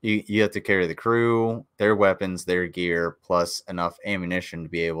you have to carry the crew, their weapons, their gear, plus enough ammunition to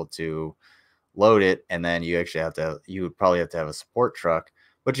be able to load it. And then you would probably have to have a support truck,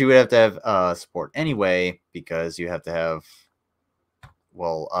 but you would have to have support anyway, because you have to have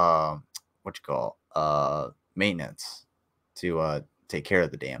maintenance to take care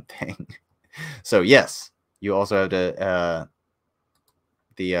of the damn thing. So yes, you also have to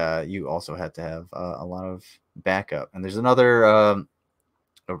you also have to have a lot of backup. And there's another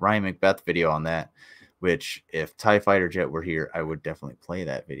a Ryan Macbeth video on that, which, if TIE Fighter Jet were here, I would definitely play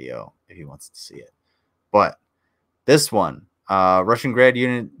that video if he wants to see it. But this one, Russian grad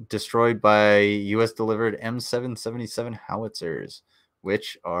unit destroyed by U.S. delivered M777 howitzers,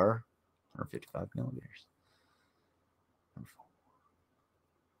 which are 155 millimeters.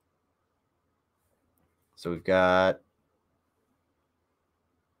 So we've got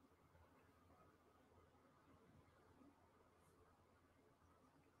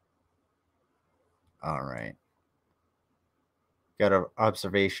all right. Got an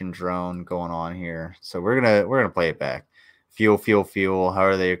observation drone going on here. So we're gonna play it back. Fuel. How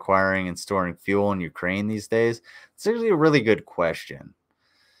are they acquiring and storing fuel in Ukraine these days? It's actually a really good question.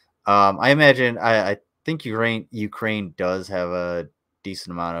 I imagine I think Ukraine does have a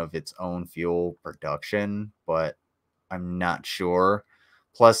decent amount of its own fuel production, but I'm not sure.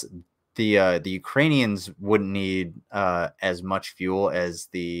 Plus, the Ukrainians wouldn't need as much fuel as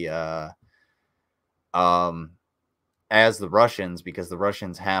the Russians, because the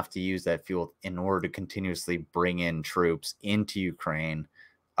Russians have to use that fuel in order to continuously bring in troops into Ukraine.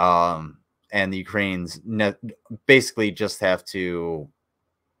 and the Ukrainians basically just have to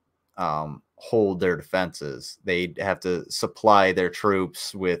hold their defenses. They have to supply their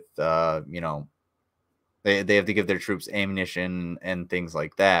troops with, you know, they have to give their troops ammunition and things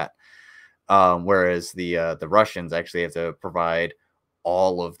like that. Whereas the Russians actually have to provide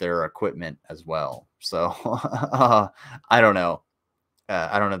all of their equipment as well. So I don't know.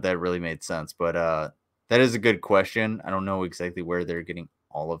 I don't know if that really made sense, but that is a good question. I don't know exactly where they're getting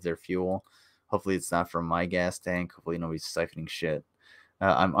all of their fuel. Hopefully it's not from my gas tank. Hopefully nobody's siphoning shit.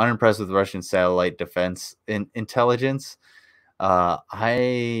 I'm unimpressed with Russian satellite defense intelligence.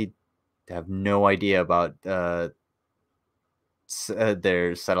 I have no idea about their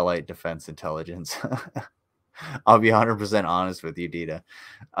satellite defense intelligence. I'll be 100% honest with you, Dita.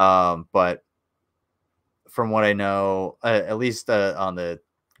 But from what I know, at least on the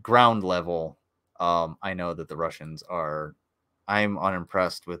ground level, I know that the Russians are. I'm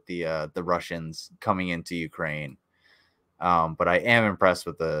unimpressed with the Russians coming into Ukraine, but I am impressed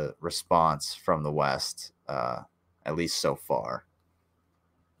with the response from the West, at least so far.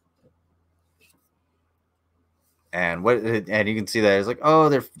 And you can see that it's like, oh,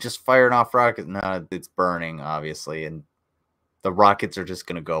 they're just firing off rockets. No, it's burning, obviously, and the rockets are just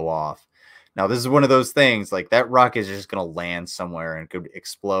going to go off. Now, this is one of those things, like that rocket is just going to land somewhere and could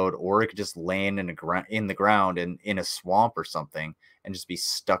explode, or it could just land in the ground and in a swamp or something and just be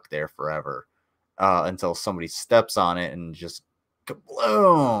stuck there forever until somebody steps on it and just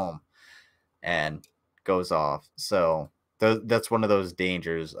kaboom and goes off. So that's one of those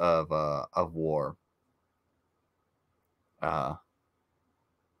dangers of war.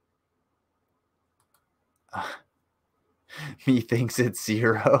 Me thinks it's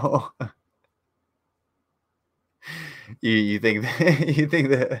 0. you think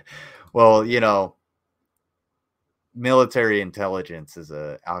that well, you know, military intelligence is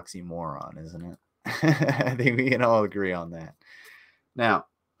a oxymoron, isn't it? I think we can all agree on that. Now,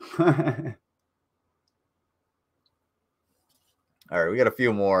 all right, we got a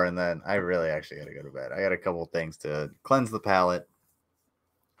few more, and then I really actually got to go to bed. I got a couple things to cleanse the palate.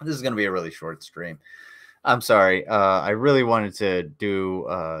 This is going to be a really short stream. I'm sorry. I really wanted to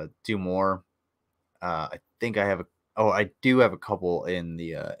do more. I think I have I do have a couple in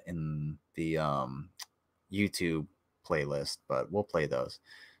the YouTube playlist, but we'll play those.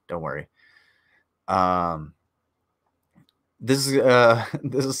 Don't worry. This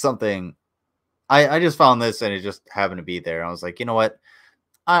is something I just found this and it just happened to be there. I was like, you know what?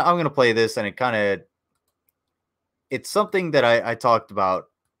 I'm gonna play this, and it's something that I talked about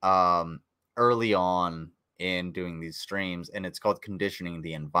early on in doing these streams, and it's called conditioning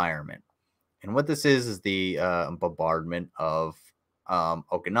the environment. And what this is the bombardment of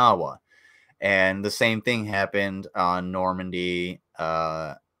Okinawa. And the same thing happened on Normandy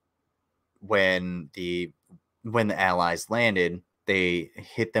when the Allies landed. They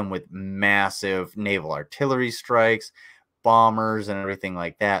hit them with massive naval artillery strikes, bombers, and everything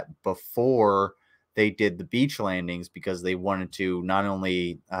like that before they did the beach landings, because they wanted to not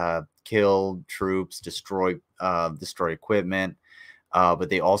only kill troops, destroy equipment, but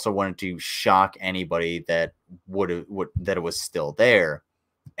they also wanted to shock anybody that that it was still there.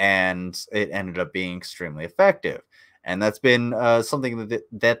 And it ended up being extremely effective. And that's been something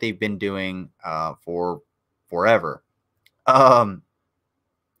that they've been doing for forever. And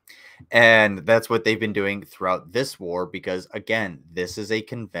that's what they've been doing throughout this war, because, again, this is a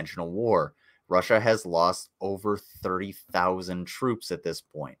conventional war. Russia has lost over 30,000 troops at this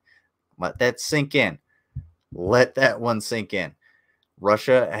point. Let that sink in. Let that one sink in.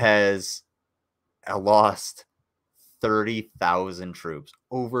 Russia has lost 30,000 troops,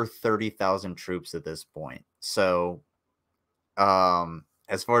 over 30,000 troops at this point. So,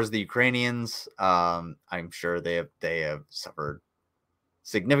 as far as the Ukrainians, I'm sure they have suffered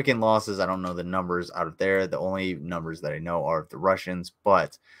significant losses. I don't know the numbers out of there. The only numbers that I know are of the Russians,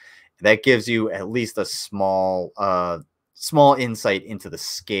 but that gives you at least a small insight into the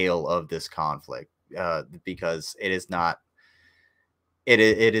scale of this conflict, because it is not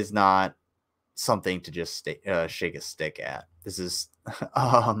something to just shake a stick at. This is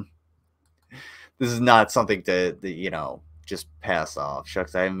this is not something to just pass off.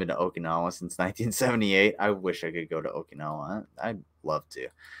 Shucks, I haven't been to Okinawa since 1978. I wish I could go to Okinawa. I'd love to.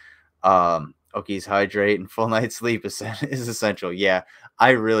 Okies, hydrate and full night's sleep is essential. Yeah, I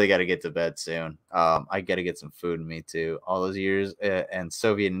really got to get to bed soon. I got to get some food in me too. All those years and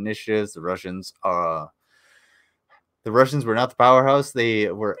Soviet initiatives, the Russians were not the powerhouse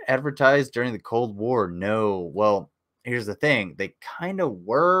they were advertised during the Cold War. No. Well, here's the thing. They kind of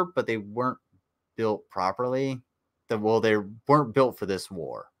were, but they weren't built properly. They weren't built for this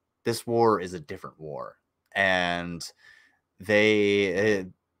war. this war is a different war, and they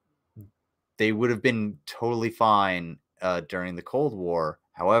would have been totally fine during the Cold War.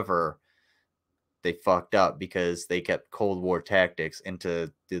 However, they fucked up because they kept Cold War tactics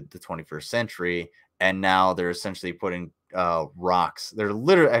into the 21st century, and now they're essentially putting rocks. They're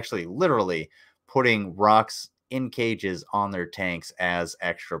literally putting rocks in cages on their tanks as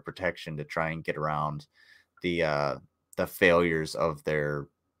extra protection to try and get around the failures of their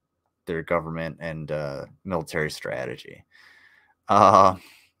government and military strategy.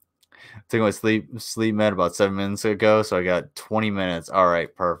 Took my sleep med about 7 minutes ago, so I got 20 minutes. All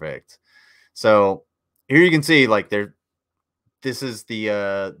right, perfect. So here you can see, like, this is the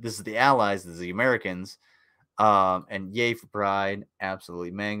Allies, this is the Americans, and yay for pride,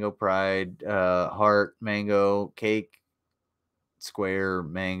 absolutely mango pride, heart, mango, cake, square,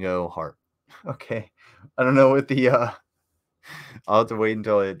 mango, heart. Okay, I don't know what the I'll have to wait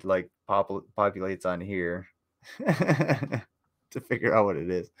until it like populates on here to figure out what it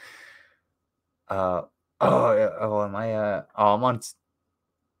is. Oh yeah. Oh, am I? Oh, I'm on.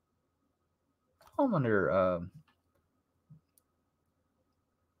 I'm under.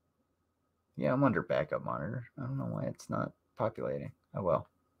 Yeah, I'm under backup monitor. I don't know why it's not populating. Oh well.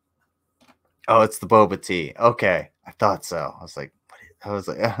 Oh, it's the boba tea. Okay, I thought so. I was like,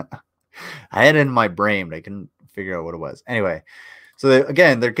 I had it in my brain, but I couldn't figure out what it was. Anyway, so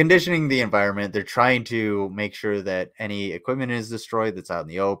they're conditioning the environment. They're trying to make sure that any equipment is destroyed that's out in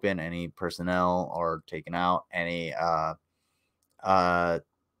the open, any personnel are taken out, any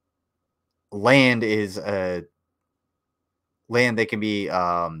land is land that can be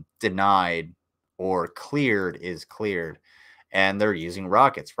denied or cleared is cleared, and they're using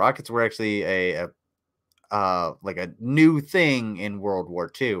rockets. Rockets were actually a like a new thing in World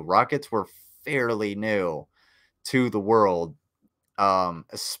War II. Rockets were fairly new to the world,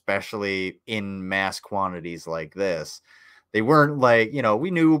 especially in mass quantities like this. They weren't like,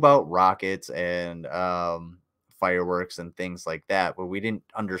 we knew about rockets and fireworks and things like that, but we didn't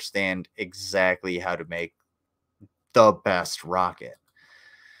understand exactly how to make the best rocket.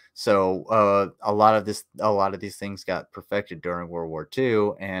 So a lot of these things got perfected during World War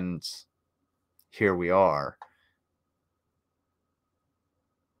II, and here we are.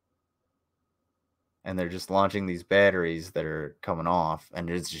 And they're just launching these batteries that are coming off, and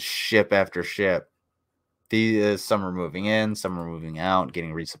it's just ship after ship. Some are moving in, some are moving out,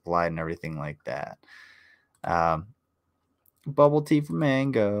 getting resupplied and everything like that. Bubble tea for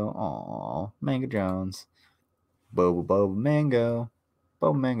mango. Aw, Mango Jones. Boba, boba, mango.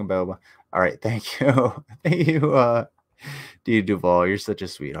 Boba, mango, boba. All right, thank you. Thank you, D. Duval. You're such a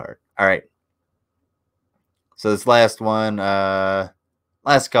sweetheart. All right. So this last one,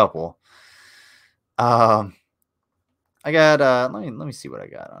 last couple. I got let me see what I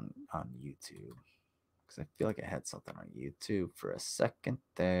got on YouTube, because I feel like I had something on YouTube for a second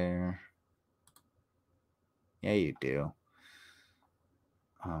there. Yeah, you do.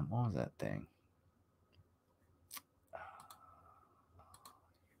 What was that thing?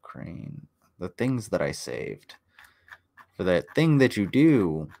 Ukraine. The things that I saved for that thing that you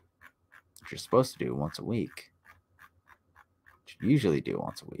do, that you're supposed to do once a week. That you usually do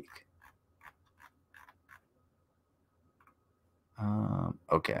once a week.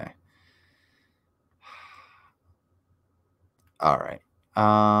 Okay. All right.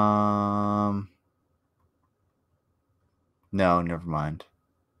 No, never mind.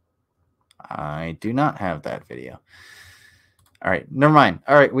 I do not have that video. All right, never mind.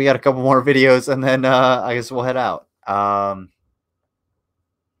 All right, we got a couple more videos, and then I guess we'll head out. I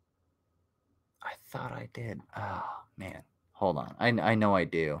thought I did. Oh man, hold on. I know I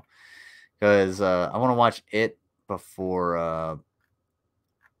do, because I want to watch it before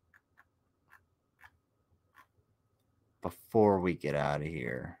we get out of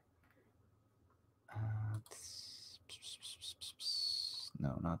here.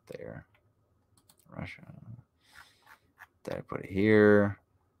 No, not there. Russia. Did I put it here?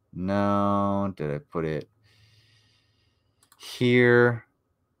 No. Did I put it here?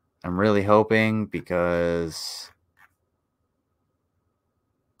 I'm really hoping, because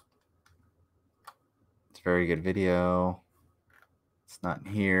it's a very good video. It's not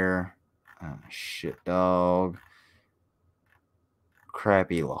in here. Shit dog.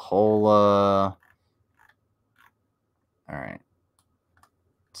 Crappy Lahola. All right.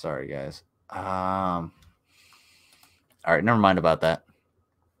 Sorry, guys. All right, never mind about that.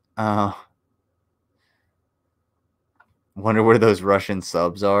 Wonder where those Russian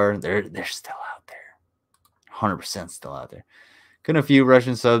subs are. They're still out there. 100% still out there. Couldn't a few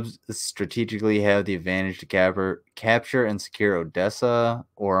Russian subs strategically have the advantage to capture and secure Odessa,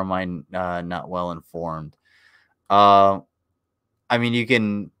 or am I not well informed? I mean,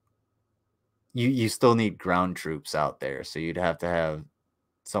 you still need ground troops out there, so you'd have to have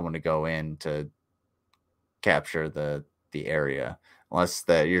someone to go in to capture the area, unless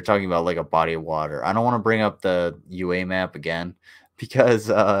that you're talking about like a body of water. I don't want to bring up the UA map again because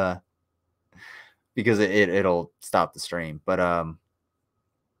it'll stop the stream. But I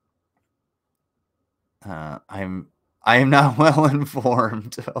am not well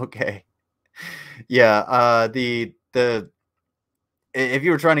informed. Okay. Yeah, the if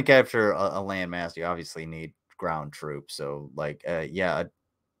you were trying to capture a landmass, you obviously need ground troops. So like yeah,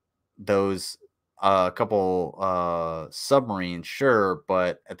 those a couple submarines, sure,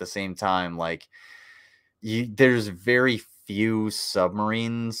 but at the same time, like there's very few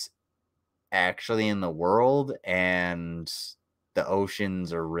submarines actually in the world, and the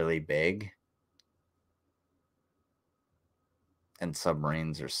oceans are really big. And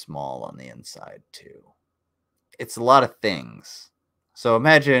submarines are small on the inside too. It's a lot of things. So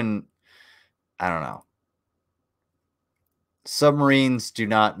imagine, I don't know. Submarines do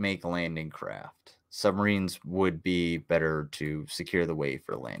not make landing craft. Submarines would be better to secure the way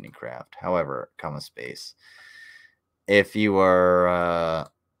for landing craft. However, space. If you are,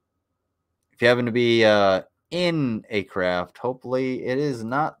 if you happen to be in a craft, hopefully it is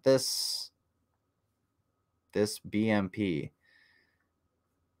not this BMP.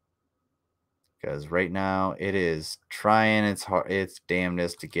 Because right now it is trying its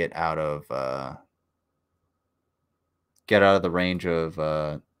damnedest to get out of the range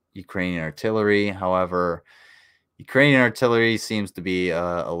of Ukrainian artillery. However, Ukrainian artillery seems to be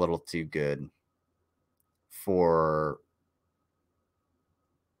a little too good for,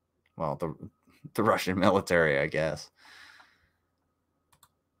 well, the Russian military, I guess.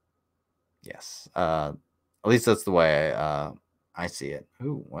 Yes, at least that's the way I see it.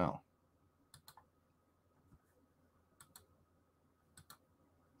 Ooh, well.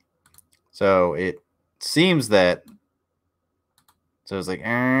 So it seems that, so it's like,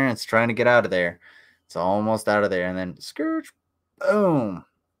 it's trying to get out of there. It's almost out of there. And then scourge, boom.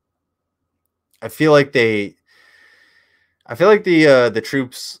 I feel like the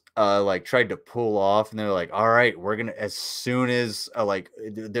troops like tried to pull off, and they're like, all right, we're gonna, as soon as like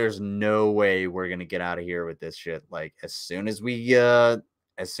there's no way we're gonna get out of here with this shit. Like as soon as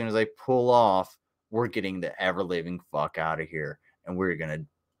I pull off, we're getting the ever living fuck out of here, and we're gonna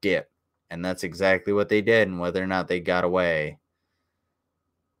dip. And that's exactly what they did. And whether or not they got away,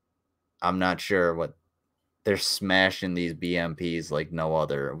 I'm not sure. What they're smashing these BMPs like no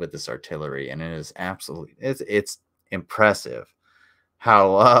other with this artillery, and it is absolutely, it's impressive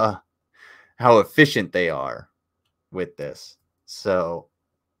how efficient they are with this. So,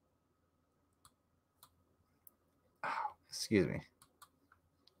 excuse me.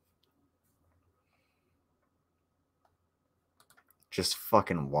 Just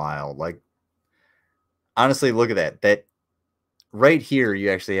fucking wild. Like, honestly, look at that. That right here,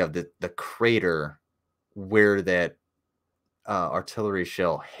 you actually have the crater where that artillery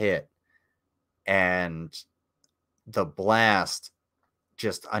shell hit, and the blast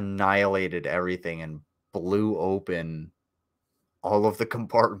just annihilated everything and blew open all of the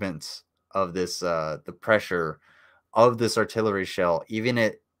compartments of this the pressure of this artillery shell,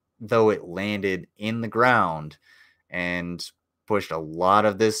 even though it landed in the ground and pushed a lot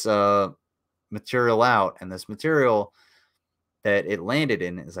of this material out. And this material that it landed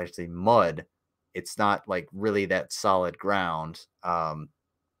in is actually mud. It's not like really that solid ground.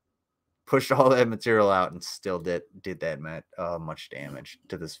 Pushed all that material out and still did that much damage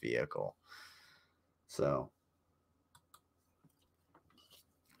to this vehicle. So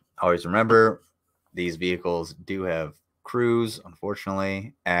always remember, these vehicles do have crews,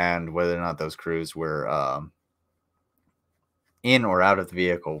 unfortunately, and whether or not those crews were in or out of the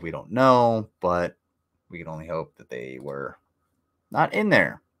vehicle, we don't know, but we can only hope that they were not in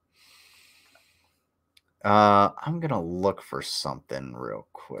there. I'm gonna look for something real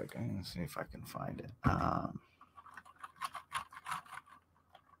quick. I'm gonna see if I can find it.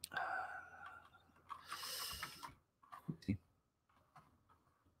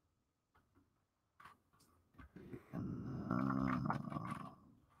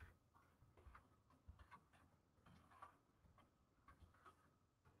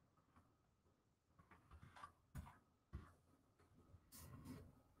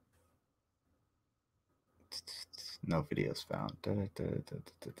 No videos found. Did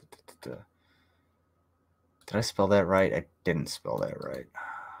I spell that right? I didn't spell that right.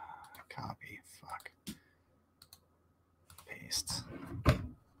 Copy. Fuck. Paste. Paste.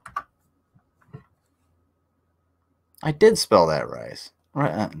 I did spell that right.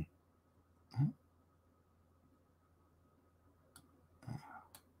 Right.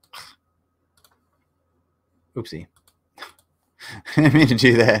 Oopsie. I didn't mean to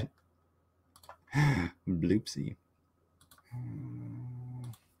do that. Bloopsie.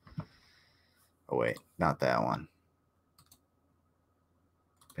 Oh, wait. Not that one.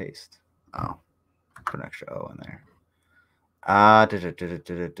 Paste. Oh. Put an extra O in there.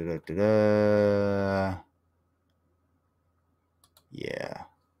 Yeah. I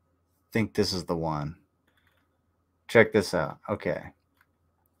think this is the one. Check this out. Okay.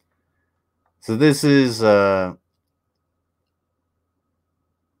 So this is no,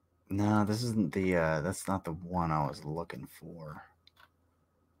 this isn't the that's not the one I was looking for.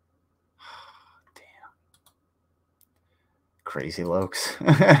 Damn. Crazy Lokes.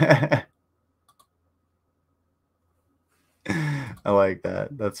 I like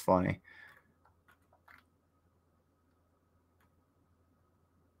that. That's funny.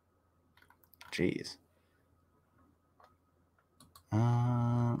 Jeez.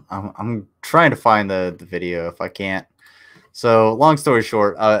 I'm trying to find the video if I can't. So long story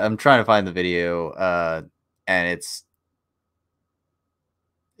short, I'm trying to find the video, and it's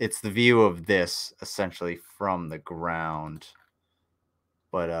the view of this essentially from the ground.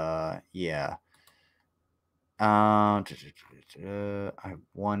 But yeah. I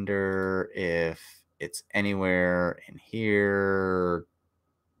wonder if it's anywhere in here.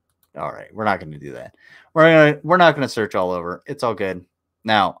 All right, we're not going to do that. We're not going to search all over. It's all good.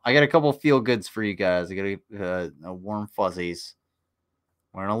 Now, I got a couple feel goods for you guys. I got a warm fuzzies.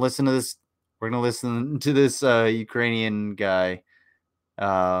 We're going to listen to this. We're going to listen to this Ukrainian guy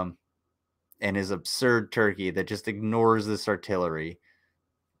and his absurd turkey that just ignores this artillery.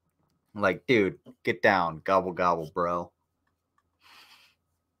 Like, dude, get down. Gobble, gobble, bro.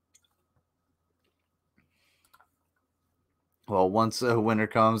 Well, once winter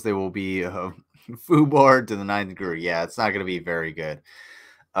comes, they will be foobarred to the 9th degree. Yeah, it's not going to be very good.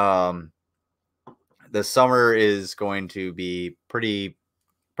 The summer is going to be pretty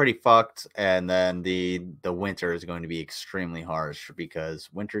fucked, and then the winter is going to be extremely harsh because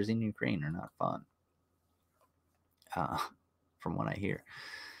winters in Ukraine are not fun. From what I hear.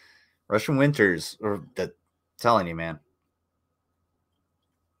 Russian winters, telling you, man,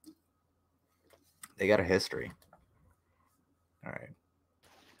 they got a history. All right.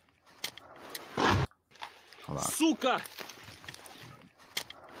 Hold on. Сука!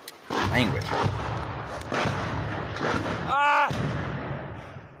 Language.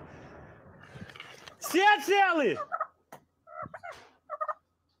 Все целы!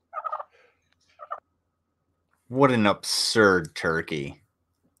 What an absurd turkey.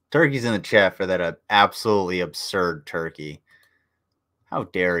 Turkey's in the chat for that absolutely absurd turkey. How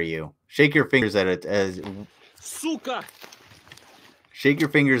dare you? Shake your fingers at it as... Сука! Shake your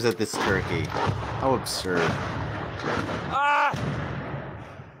fingers at this turkey. How absurd.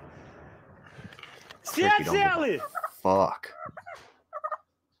 Все Turkey don't give a целы! fuck.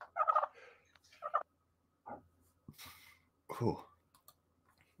 Ooh.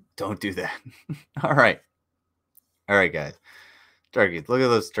 Don't do that. All right. All right, guys. Turkeys. Look at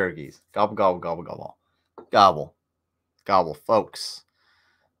those turkeys. Gobble, gobble, gobble, gobble. Gobble. Gobble, folks.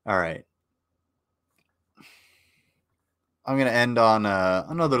 All right. I'm going to end on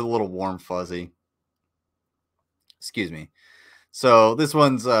another little warm fuzzy. Excuse me. So this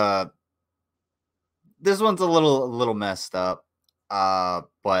one's a little messed up.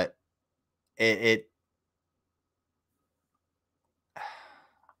 But it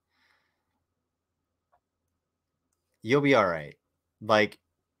you'll be all right. Like,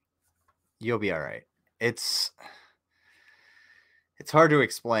 you'll be all right. It's hard to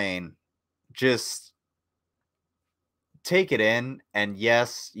explain. Just take it in, and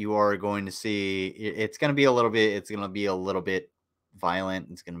yes, you are going to see it's going to be a little bit violent.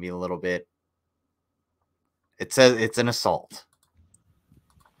 It's going to be a little bit, it says it's an assault.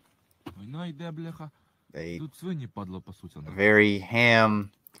 They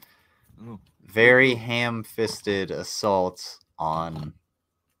very ham-fisted assault on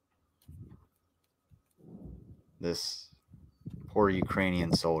this poor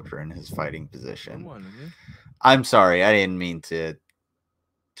Ukrainian soldier in his fighting position. I'm sorry, I didn't mean to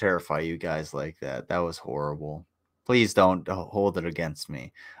terrify you guys like that. That was horrible. Please don't hold it against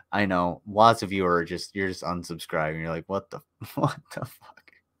me. I know lots of you are you're just unsubscribing. You're like, what the fuck?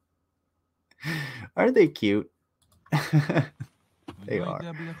 Are they cute? They are.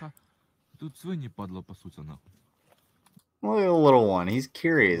 Look at the little one. He's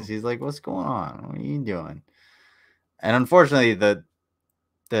curious. He's like, what's going on? What are you doing? And unfortunately, the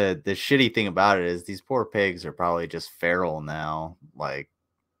shitty thing about it is these poor pigs are probably just feral now, like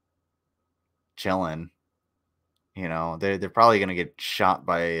chilling. You know, they're probably gonna get shot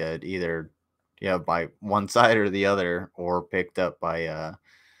by either by one side or the other, or picked up by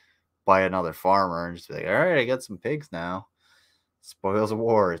another farmer and just be like, all right, I got some pigs now. Spoils of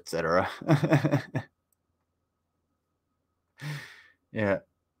war, etc. Yeah.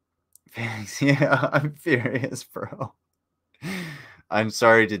 Yeah, I'm furious, bro. I'm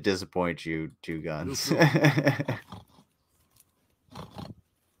sorry to disappoint you, Two Guns.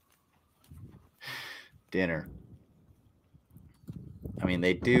 Dinner. I mean,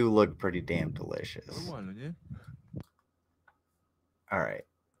 they do look pretty damn delicious. All right.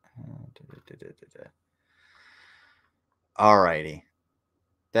 Alrighty.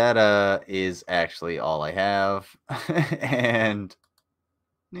 That is actually all I have. And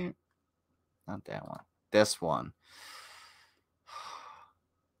not that one. This one.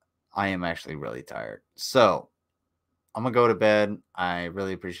 I am actually really tired. So I'm gonna go to bed. I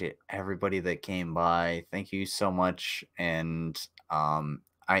really appreciate everybody that came by. Thank you so much. And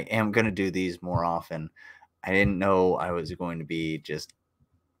I am gonna do these more often. I didn't know I was going to be just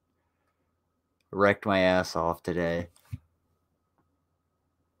wrecked my ass off today.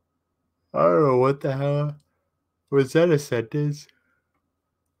 I don't know what the hell. Was that a sentence?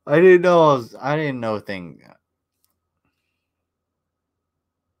 I didn't know thing.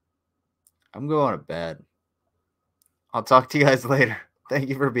 I'm going to bed. I'll talk to you guys later. Thank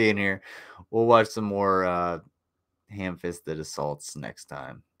you for being here. We'll watch some more ham-fisted assaults next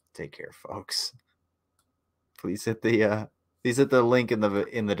time. Take care, folks. Please hit the link in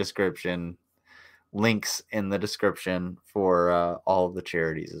the description. Links in the description for all of the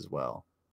charities as well.